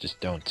 Just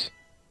don't.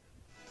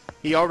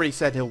 He already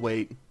said he'll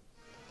wait.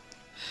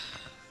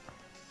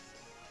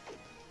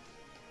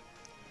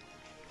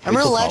 I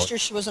remember till last college. year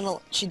she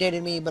wasn't. She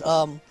dated me, but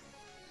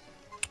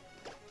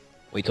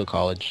Wait till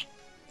college.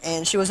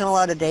 and she wasn't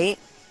allowed to date.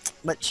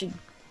 But she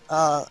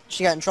got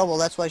in trouble.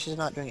 That's why she's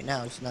not doing it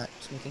now. She's not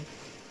sneaking.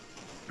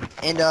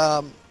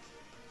 And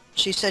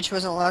she said she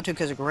wasn't allowed to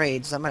because of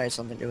grades. That might have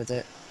something to do with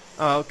it.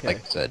 Oh, okay. Like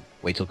I said,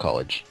 wait till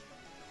college.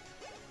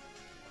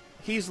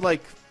 He's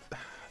like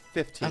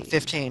 15. I'm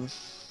 15.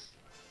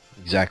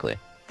 Exactly.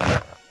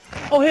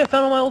 Oh, hey, I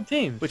found all my old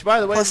teams. Which,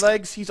 by the way, Plus-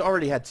 Legs, he's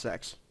already had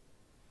sex.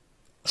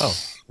 Oh,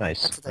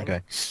 nice. That's the thing.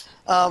 Okay.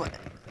 I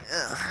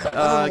don't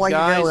know why you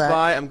Guys, know that.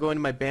 bye. I'm going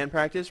to my band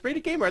practice.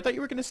 Rated Gamer, I thought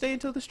you were going to stay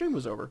until the stream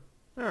was over.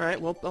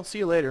 Alright, well, I'll see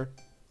you later.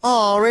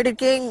 Oh, rated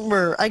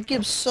gamer. I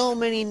give so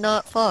many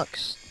not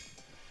fucks.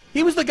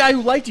 He was the guy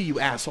who liked you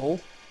asshole.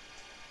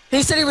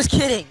 He said he was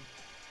kidding.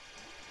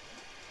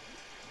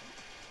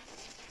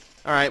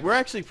 Alright, we're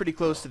actually pretty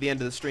close to the end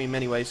of the stream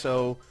anyway,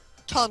 so...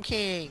 Tom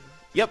King.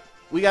 Yep,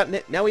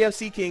 now we have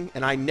Sea King,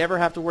 and I never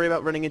have to worry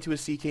about running into a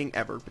Sea King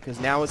ever, because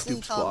now it's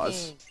Duke's Tom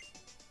Claws. King.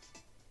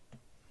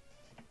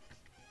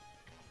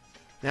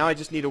 Now I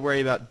just need to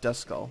worry about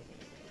Duskull.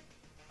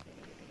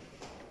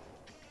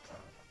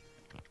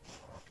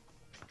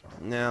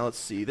 Now, let's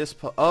see, this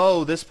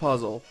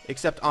puzzle,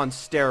 except on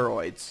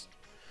steroids.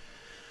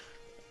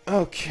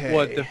 Okay.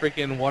 What, the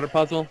freaking water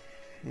puzzle?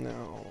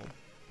 No.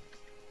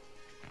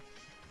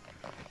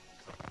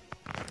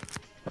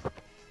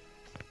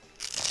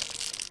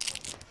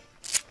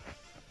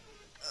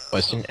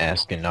 Question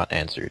asked and not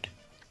answered.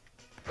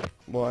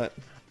 What?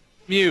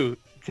 Mew,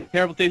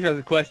 Terrible Taster has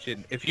a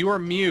question. If you are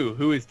Mew,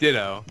 who is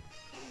Ditto?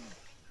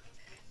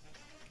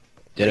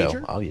 Ditto,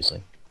 Major?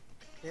 obviously.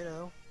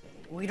 Ditto.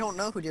 We don't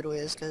know who Ditto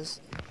is, because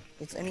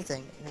it's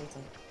anything.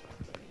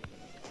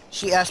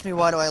 She asked me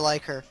why do I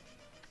like her.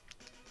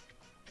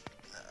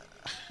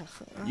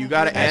 You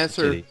gotta Ass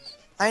and answer. titties.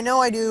 I know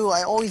I do,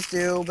 I always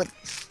do, but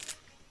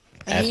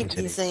I Ass hate and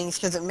these titties. things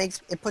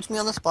because it puts me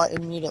on the spot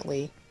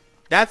immediately.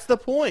 That's the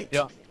point.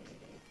 Yeah.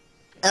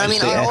 And I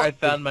mean, Just say I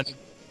found my...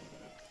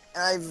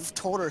 I've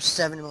told her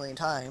 7 million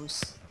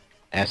times.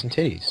 Ass and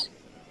titties.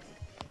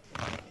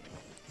 I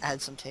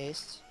had some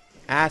taste.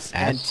 Ass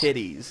and Ass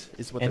titties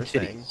is what and they're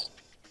saying. titties.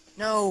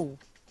 No,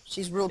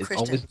 She's real It's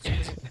Christian.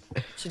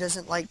 almost- She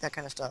doesn't like that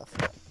kind of stuff.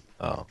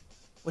 Oh.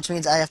 Which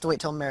means I have to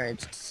wait till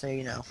marriage, so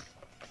you know.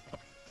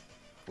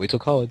 Wait till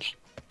college.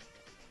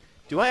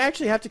 Do I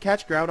actually have to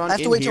catch Groudon I have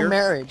to in wait here? till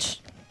marriage.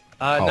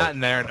 Not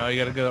in there. No, you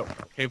gotta go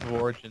Cape of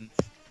Origins,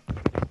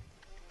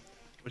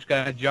 which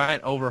got a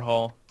giant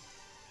overhaul.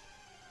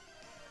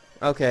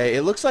 Okay,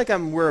 it looks like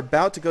we're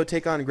about to go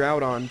take on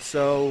Groudon,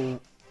 so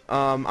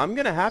I'm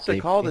gonna have to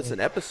Save call me. this an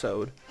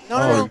episode. No,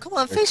 Oh, no, come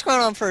on, face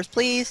Groudon first,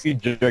 please. You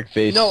jerk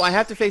face. No, I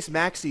have to face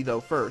Maxie though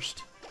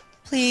first.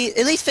 Please,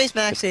 at least face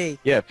Maxie.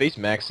 Yeah, face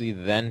Maxie,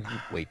 then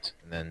wait,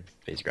 and then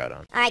face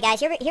Groudon. Alright guys,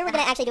 here we're gonna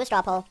actually do a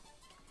straw poll.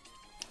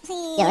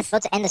 Please. Yeah, let's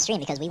vote to end the stream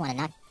because we want to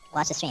not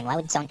watch the stream. Why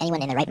would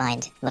anyone in their right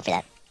mind vote for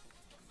that?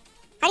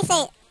 How do you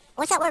say?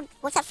 What's that word?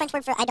 What's that French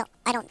word for? I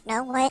don't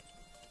know. What?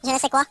 Je ne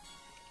sais quoi?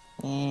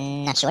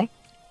 Not sure. I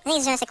think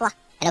it's je ne sais quoi.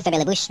 I know fermer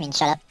la bouche means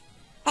shut up.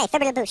 Hey,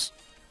 ferme la bouche.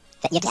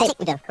 You have to say it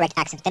with the correct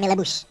accent. Fermer la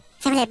bouche.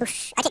 Ferme la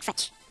bouche. I take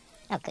French.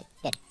 Oh, good,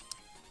 good.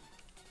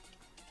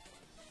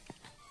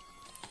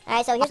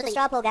 Alright, so here's the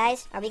straw poll,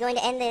 guys. Are we going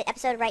to end the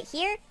episode right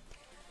here?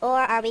 Or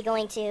are we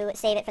going to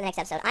save it for the next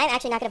episode? I'm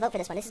actually not going to vote for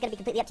this one. This is going to be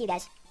completely up to you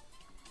guys.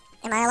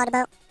 Am I allowed to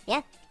vote?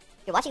 Yeah.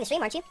 You're watching the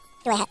stream, aren't you?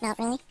 Do I have? Not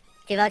really.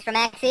 2 votes for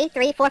Maxie.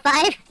 3, 4,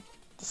 5.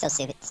 It's so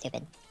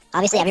stupid.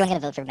 Obviously, everyone's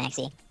going to vote for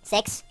Maxie.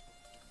 6.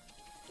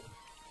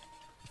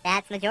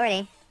 That's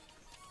majority.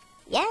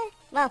 Yeah?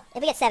 Well,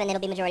 if we get 7, it'll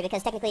be majority,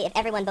 because technically, if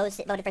everyone voted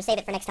for save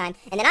it for next time,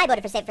 and then I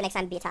voted for save it for next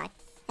time, it'd be a tie.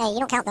 Hey, you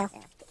don't count though.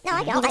 No,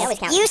 I always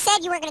count. You said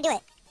you weren't gonna do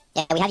it.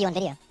 Yeah, we have you on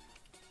video.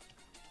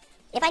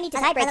 If I need to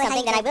By the tie break way, how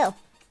something, you then I doing? will.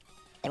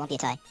 There won't be a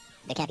tie.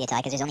 There can't be a tie,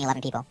 because there's only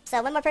 11 people.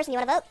 So, one more person, you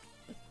want to vote?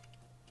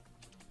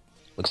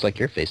 Looks like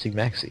you're facing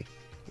Maxie.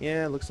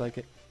 Yeah, looks like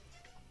it.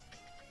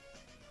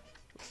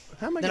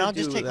 How am I Then gonna I'll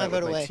just do take my that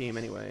with vote my away. team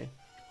anyway?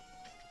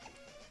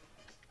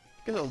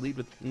 I guess I'll lead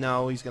with.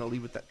 No, he's gonna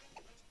lead with that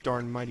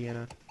darn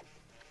Mightyena.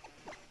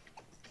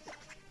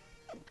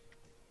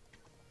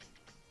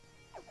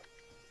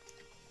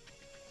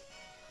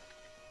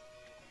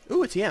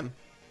 Ooh, a TM.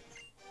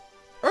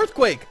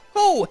 Earthquake!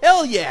 Oh,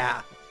 hell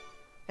yeah!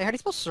 Hey, how do you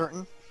spell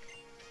certain?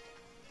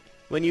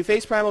 When you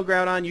face Primal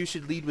Groudon, you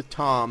should lead with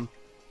Tom.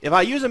 If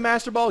I use a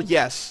Master Ball,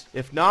 yes.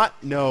 If not,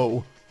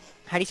 no.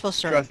 How do you spell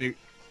certain? Trust me.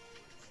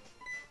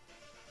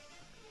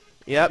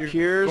 Yep, You're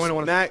here's going to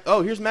wanna-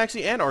 Oh, here's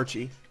Maxie and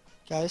Archie.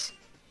 Guys,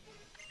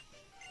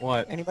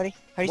 What? anybody?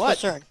 How do you What?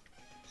 spell certain?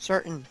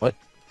 Certain.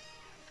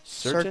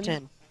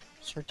 Certain?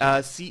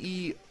 Certain.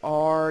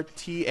 C-E-R-T-A-I-N?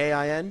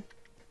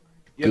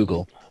 Yep.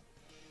 Google.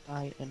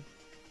 I-N.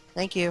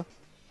 Thank you.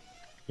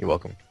 You're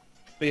welcome.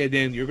 But yeah,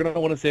 Dan, you're gonna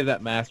want to save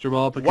that Master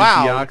Ball because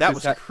Wow, that Deoxys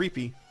was ha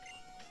creepy.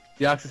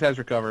 Deoxys has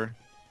recover.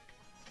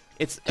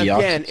 It's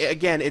Deoxys.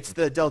 again, it's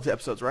the Delta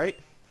episodes, right?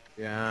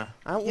 Yeah.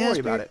 I don't Yes, worry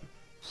about but- it.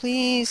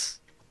 Please.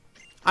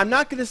 I'm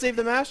not gonna save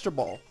the Master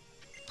Ball.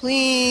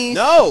 Please.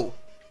 No!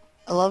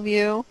 I love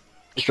you.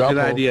 Straw Good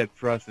poll. idea.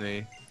 Trust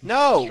me.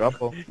 No! Straw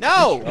poll.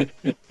 No!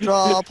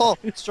 Straw poll.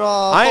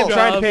 Straw I am poll.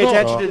 trying to pay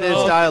attention to this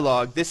Oh.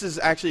 dialogue. This is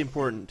actually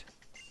important.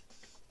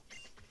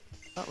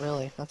 Not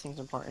really. Nothing's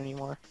important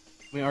anymore.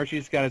 I mean,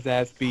 Archie's got his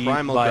ass beat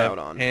Primal by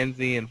Groudon.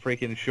 Pansy and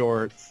freaking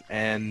shorts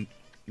and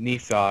knee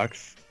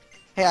socks.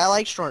 Hey, I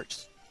like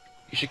shorts.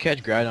 You should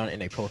catch Groudon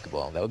in a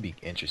Pokeball. That would be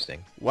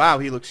interesting. Wow,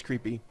 he looks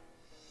creepy.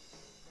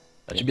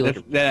 That should be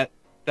like That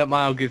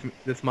smile gives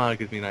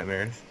me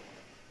nightmares.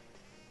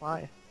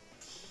 Why?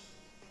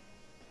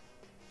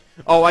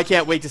 Oh, I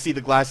can't wait to see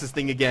the glasses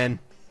thing again.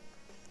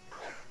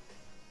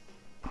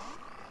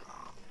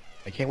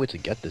 I can't wait to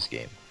get this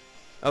game.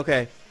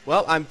 Okay,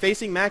 well, I'm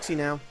facing Maxie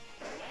now.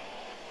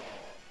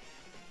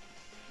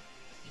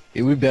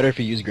 It would be better if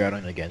you used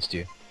Groudon against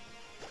you.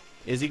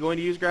 Is he going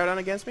to use Groudon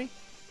against me?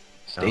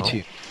 Stay No.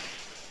 tuned.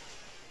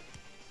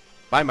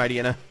 Bye,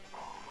 Mightyena.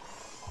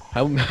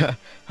 How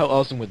how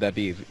awesome would that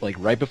be? If, like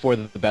right before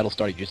the battle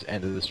started, you just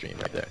ended the stream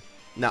right there.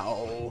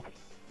 No.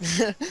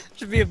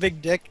 Should be a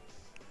big dick.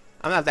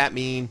 I'm not that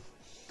mean.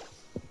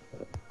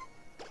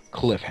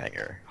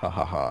 Cliffhanger. Ha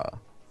ha ha.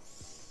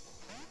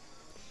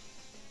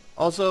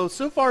 Also,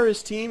 so far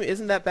his team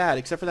isn't that bad,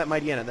 except for that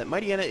Mightyena. That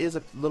Mightyena is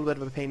a little bit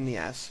of a pain in the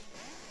ass.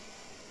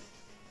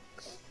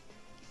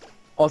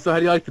 Also, how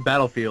do you like the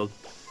battlefield?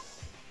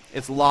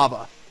 It's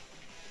lava.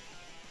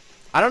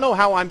 I don't know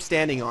how I'm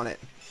standing on it.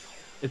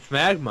 It's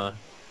magma.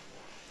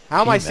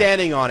 How am I Team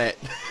standing on it?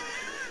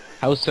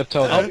 How's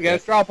Septel? Oh, we got a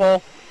straw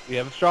poll. We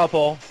have a straw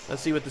poll.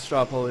 Let's see what the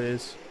straw poll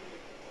is.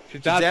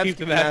 Should not Zab's keep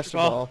the keep Master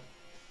Ball.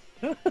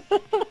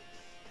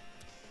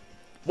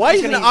 Why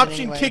He's is an gonna use it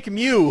option anyway. kick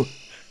Mew?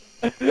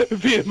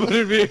 Peanut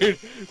butter beard.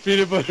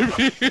 Peanut butter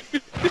beard.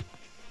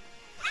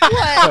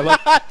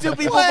 Two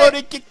people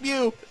voted kick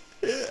Mew.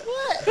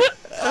 What?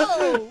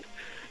 Oh.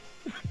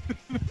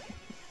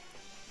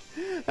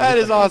 That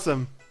is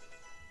awesome.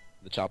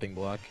 The chopping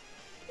block.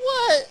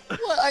 What?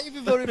 What? I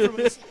even voted for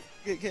myself.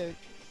 Okay.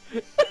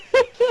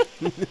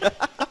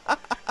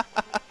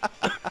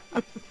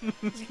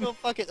 No,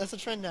 fuck it. That's a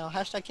trend now.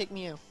 Hashtag kick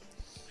me out.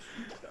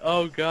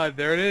 Oh god,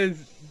 there it is.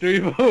 3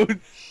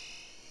 votes.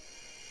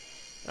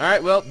 All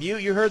right, well,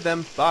 you heard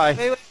them. Bye.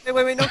 Wait, wait,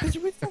 Wait, no, because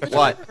you restart the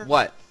What? timer.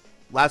 What?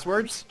 Last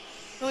words?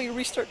 No, you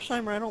restart the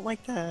timer. I don't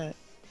like that.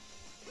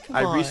 Come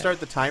I on. restart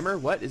the timer?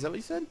 What? Is that what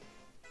you said?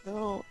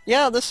 No.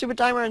 Yeah, the stupid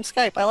timer in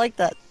Skype. I like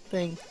that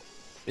thing.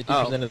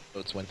 50% of the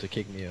votes went to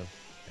kick me out.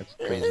 That's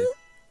crazy.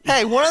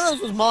 Hey, one of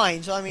those was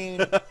mine, so I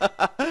mean...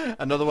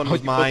 Another one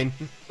was you mine.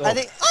 I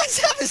think...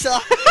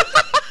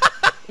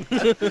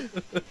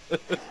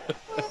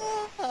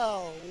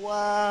 Oh,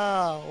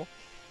 wow.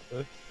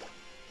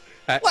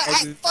 What?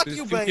 Fuck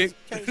you, Brains.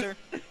 Taser.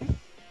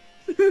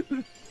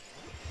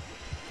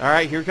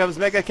 Alright, here comes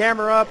Mega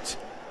Camera up.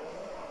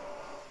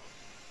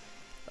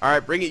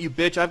 Alright, bring it, you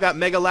bitch. I've got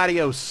Mega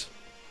Latios.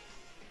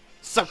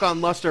 Suck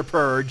on Luster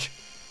Purge.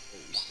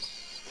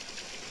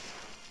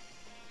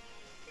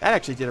 That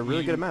actually did a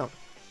really good amount.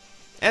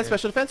 And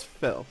special defense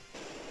fill.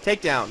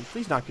 Takedown.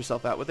 Please knock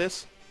yourself out with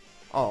this.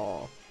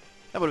 Aw.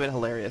 That would have been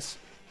hilarious.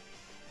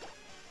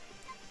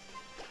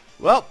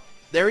 Well,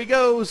 there he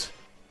goes.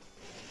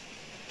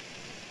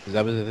 Because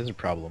that was a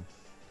problem.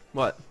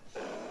 What?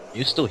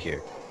 You're still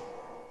here.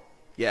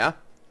 Yeah?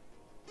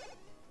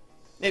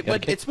 It, Gotta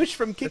but kick- it switched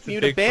from kick That's a Mew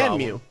to big ban problem.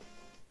 Mew.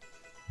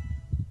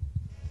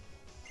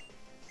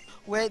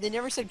 Wait, they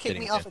never said kick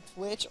Kidding, me off of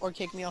Twitch or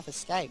kick me off of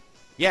Skype.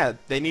 Yeah,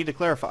 they need to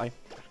clarify.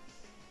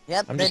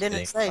 Yep, I'm they just didn't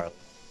kidding, say. Carl.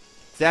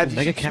 Zab, you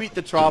Mega should Camera tweet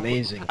the is straw.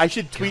 amazing. I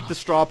should tweet God. the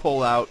straw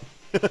poll out.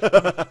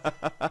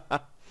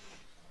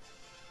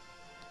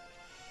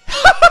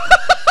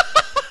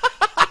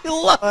 I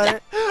love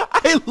that.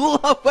 I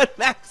love when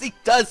Maxie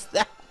does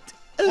that.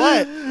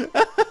 What?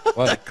 The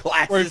What?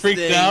 classist Where he freaked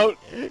thing. out.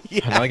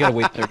 Yeah. Now I gotta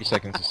wait 30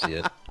 seconds to see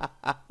it.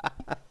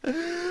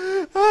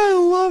 I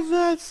love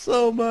that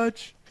so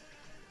much.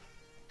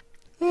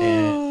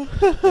 And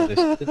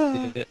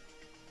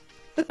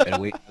gotta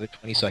wait another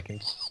 20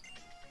 seconds.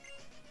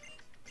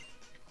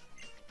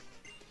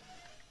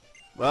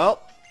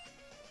 Well,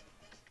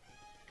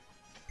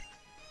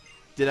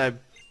 did I?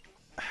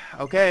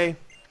 Okay.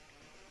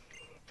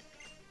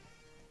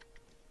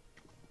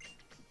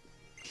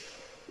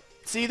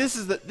 See, this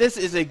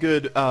is a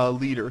good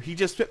leader.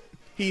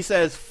 He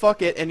says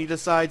fuck it, and he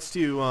decides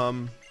to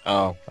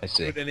Oh, I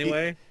see. But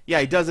anyway, yeah,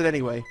 he does it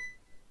anyway.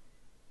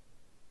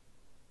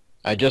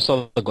 I just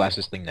saw the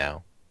glasses thing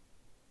now.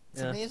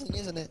 It's Yeah. amazing,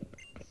 isn't it?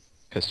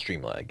 Cause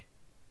stream lag.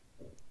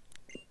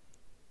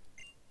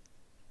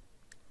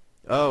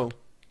 Oh,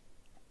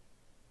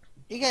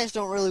 You guys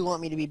don't really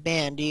want me to be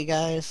banned, do you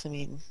guys? I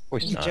mean, Of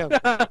course it's a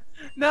not. joke.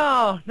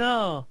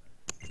 no.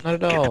 Not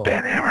at all.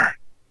 hammer.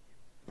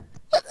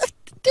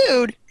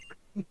 Dude!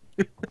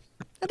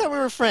 I thought we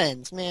were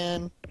friends,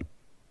 man.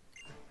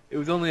 It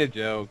was only a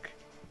joke.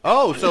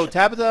 oh, so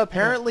Tabitha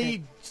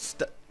apparently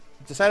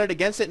decided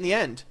against it in the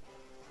end.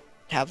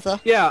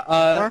 Tabitha?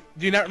 Yeah,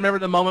 do you not remember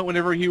the moment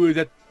whenever he was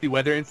at the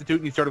Weather Institute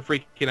and he started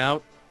freaking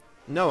out?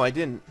 No, I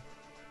didn't.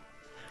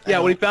 Yeah,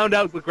 when he found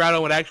out what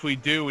Grotto would actually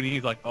do, and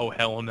he's like, oh,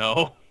 hell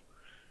no.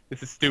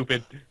 This is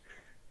stupid.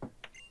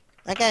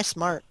 That guy's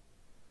smart.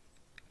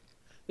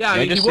 Yeah, I Can I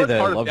mean, just he say was that I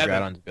part love of Devin.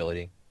 Groudon's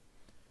ability.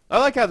 I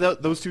like how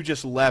those two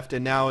just left,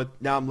 and now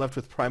I'm left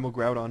with Primal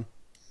Groudon.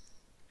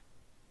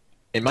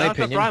 In my No, it's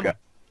not opinion, Primal.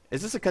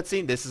 Is this a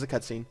cutscene? This is a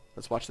cutscene.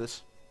 Let's watch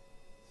this.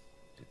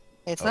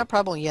 Hey, it's Oh. not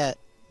problem yet.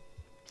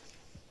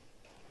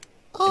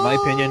 in my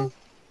opinion,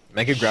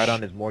 Mega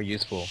Groudon is more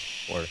useful.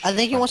 Or I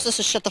think he wants us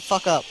to shut the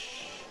fuck up.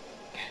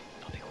 Okay,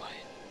 I'll be quiet.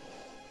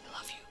 I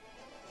love you.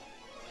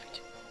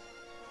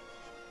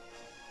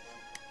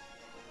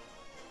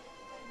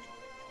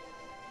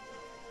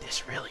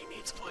 This really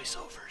needs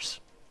voiceovers.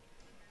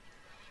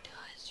 It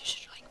does. You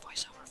should like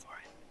voiceover for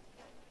it.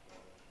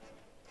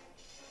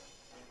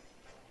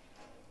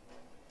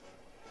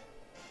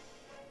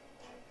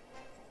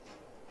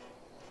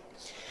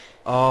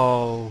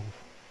 Oh.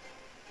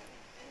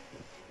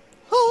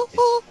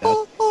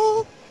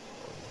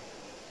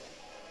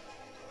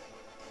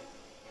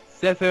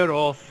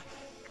 Sephiroth.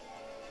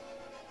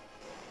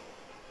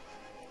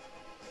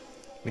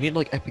 We need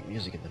like epic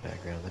music in the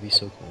background. That'd be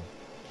so cool.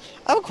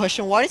 I have a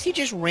question. Why does he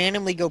just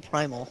randomly go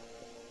primal?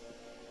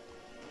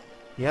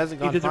 He hasn't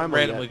He gone doesn't primal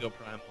randomly yet. go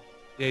primal.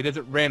 Yeah, he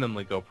doesn't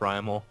randomly go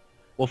primal.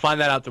 We'll find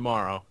that out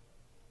tomorrow.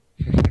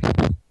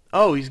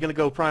 Oh, he's gonna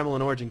go primal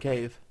in Origin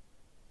Cave.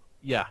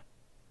 Yeah.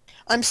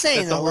 I'm saying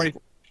That's the though, whole like,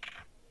 reason.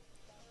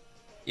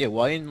 Yeah,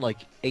 why in like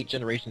 8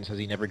 generations has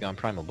he never gone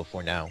primal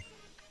before now?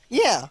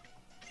 yeah.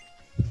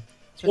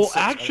 It's been Well, six,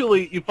 right?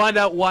 actually, you find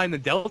out why in the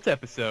Delta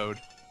episode.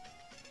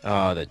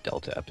 Oh, the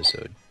Delta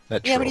episode.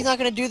 That Yeah, but he's troll. not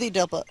gonna do the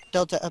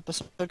Delta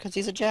episode because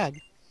he's a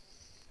Jag.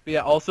 But yeah,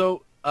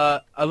 also,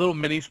 a little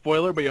mini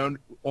spoiler, but you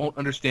won't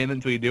understand it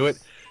until you do it.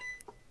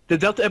 The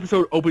Delta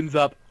episode opens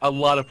up a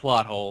lot of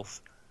plot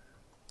holes.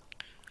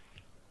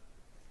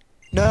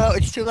 No,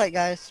 it's too late,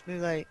 guys. Too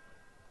late.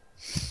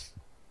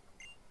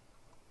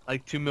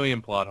 Like 2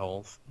 million plot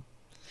holes.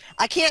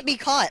 I can't be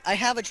caught. I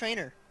have a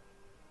trainer.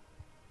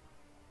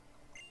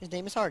 His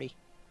name is Hardy.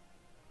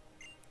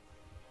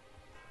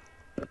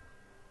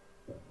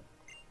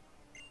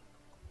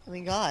 I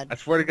mean, God. I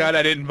swear to God,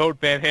 I didn't vote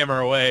Van Hammer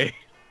away.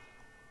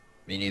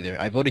 Me neither.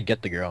 I voted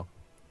get the girl.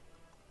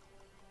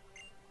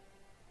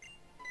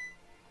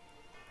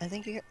 I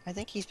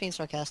think he's being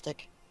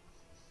sarcastic.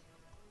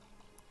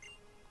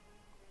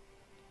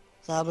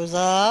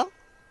 Zabuza?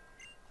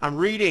 I'm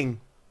reading.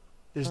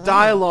 There's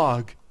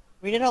dialogue.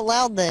 Read it out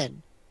loud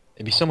then.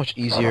 It'd be so much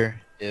easier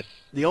if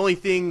The only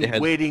thing They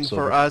had waiting for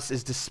silver. us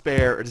is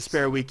despair, a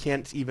despair we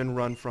can't even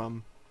run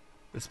from.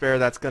 Despair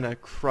that's gonna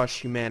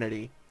crush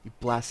humanity. You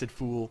blasted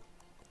fool.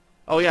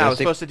 Oh yeah, I was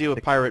supposed to do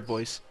a pirate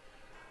voice.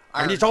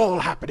 And it's all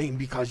happening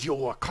because you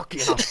were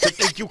cocky enough to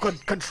think you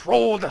could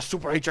control the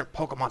Super Agent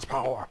Pokemon's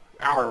power.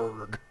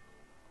 Arrgh.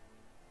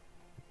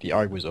 the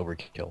ARG was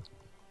overkill.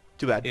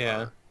 Too bad.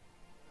 Yeah.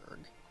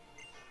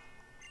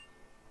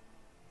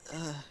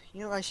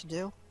 You know what I should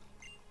do?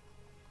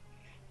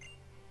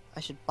 I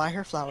should buy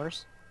her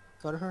flowers,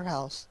 go to her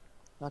house,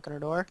 knock on her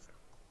door.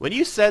 When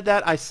you said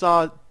that, I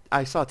saw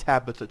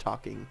Tabitha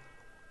talking.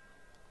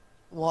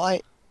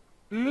 Why?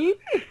 Did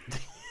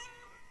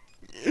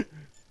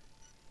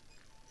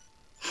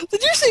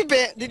you say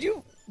Did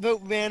you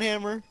vote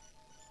Banhammer?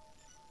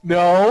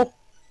 No.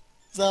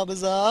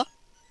 Zabaza?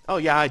 Oh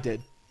yeah, I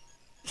did.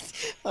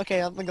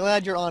 Okay, I'm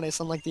glad you're honest,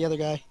 unlike the other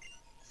guy.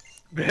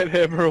 Bad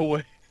hammer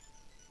away.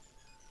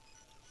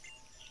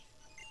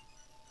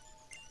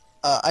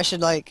 I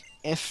should like,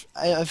 if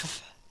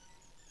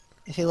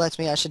he lets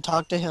me, I should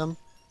talk to him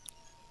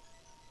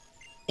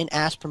and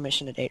ask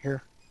permission to date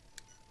her.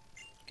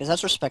 Because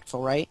that's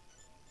respectful, right?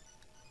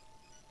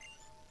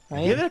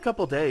 Right? Give it a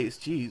couple days,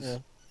 jeez. Yeah.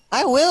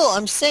 I will,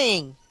 I'm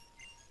saying.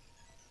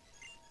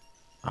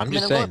 I'm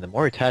just saying, the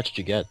more attached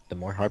you get, the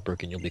more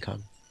heartbroken you'll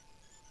become.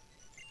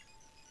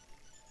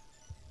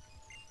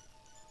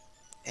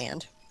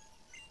 And?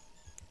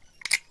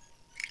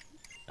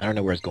 I don't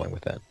know where it's going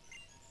with that.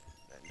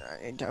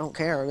 I don't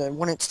care. That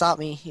wouldn't stop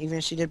me, even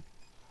if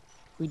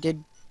we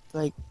did,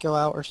 like, go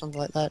out or something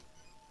like that.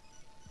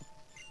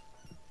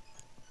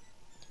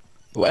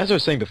 Well, as I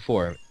was saying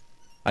before,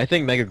 I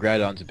think Mega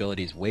Groudon's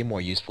ability is way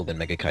more useful than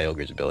Mega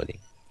Kyogre's ability.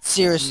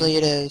 Seriously,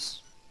 it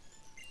is.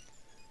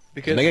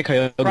 Because Mega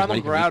Kyogre's not Primal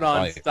even weak to Groudon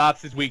fire.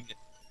 stops his weakness.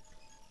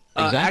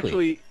 Exactly.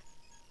 Actually,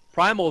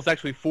 Primal is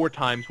actually 4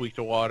 times weak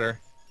to water.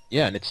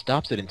 Yeah, and it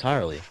stops it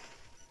entirely.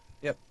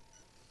 Yep.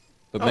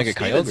 But Oh, Mega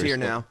Steven's Kyogre's here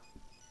now.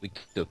 weak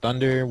to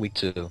thunder, weak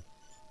to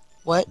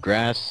What?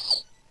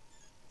 grass.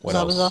 What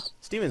Zabuza? else?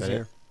 Steven's Is that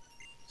here.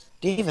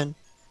 Steven?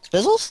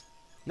 Spizzles?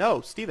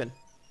 No, Steven.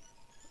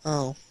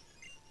 Oh.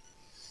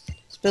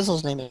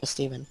 Spizzle's name is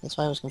Steven. That's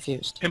why I was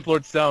confused.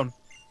 Pimplord Stone.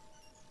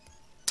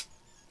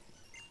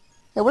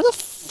 Hey, where the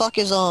fuck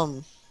is,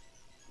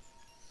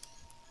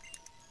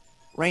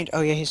 Rain?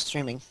 Oh yeah, he's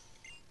streaming.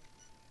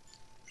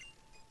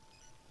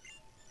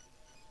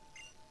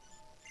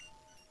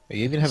 Oh,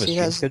 you even have a See,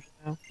 stream guys- schedule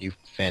now? You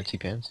fancy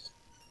pants.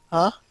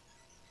 Huh?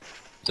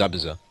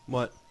 Zabuza.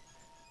 What?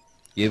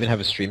 You even have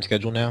a stream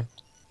schedule now?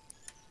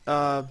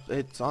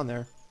 It's on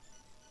there.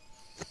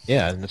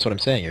 Yeah, and that's what I'm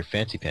saying. You're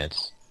fancy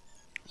pants.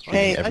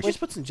 Hey, I every- just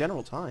put some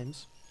general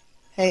times.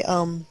 Hey,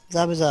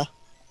 Zabuza.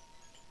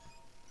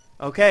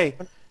 Okay,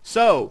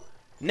 so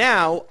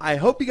now I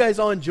hope you guys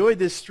all enjoyed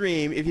this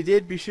stream. If you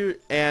did, be sure,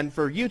 and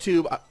for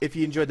YouTube, if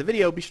you enjoyed the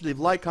video, be sure to leave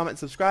a like, comment, and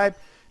subscribe.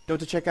 Don't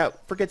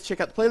forget to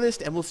check out the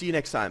playlist, and we'll see you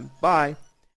next time. Bye.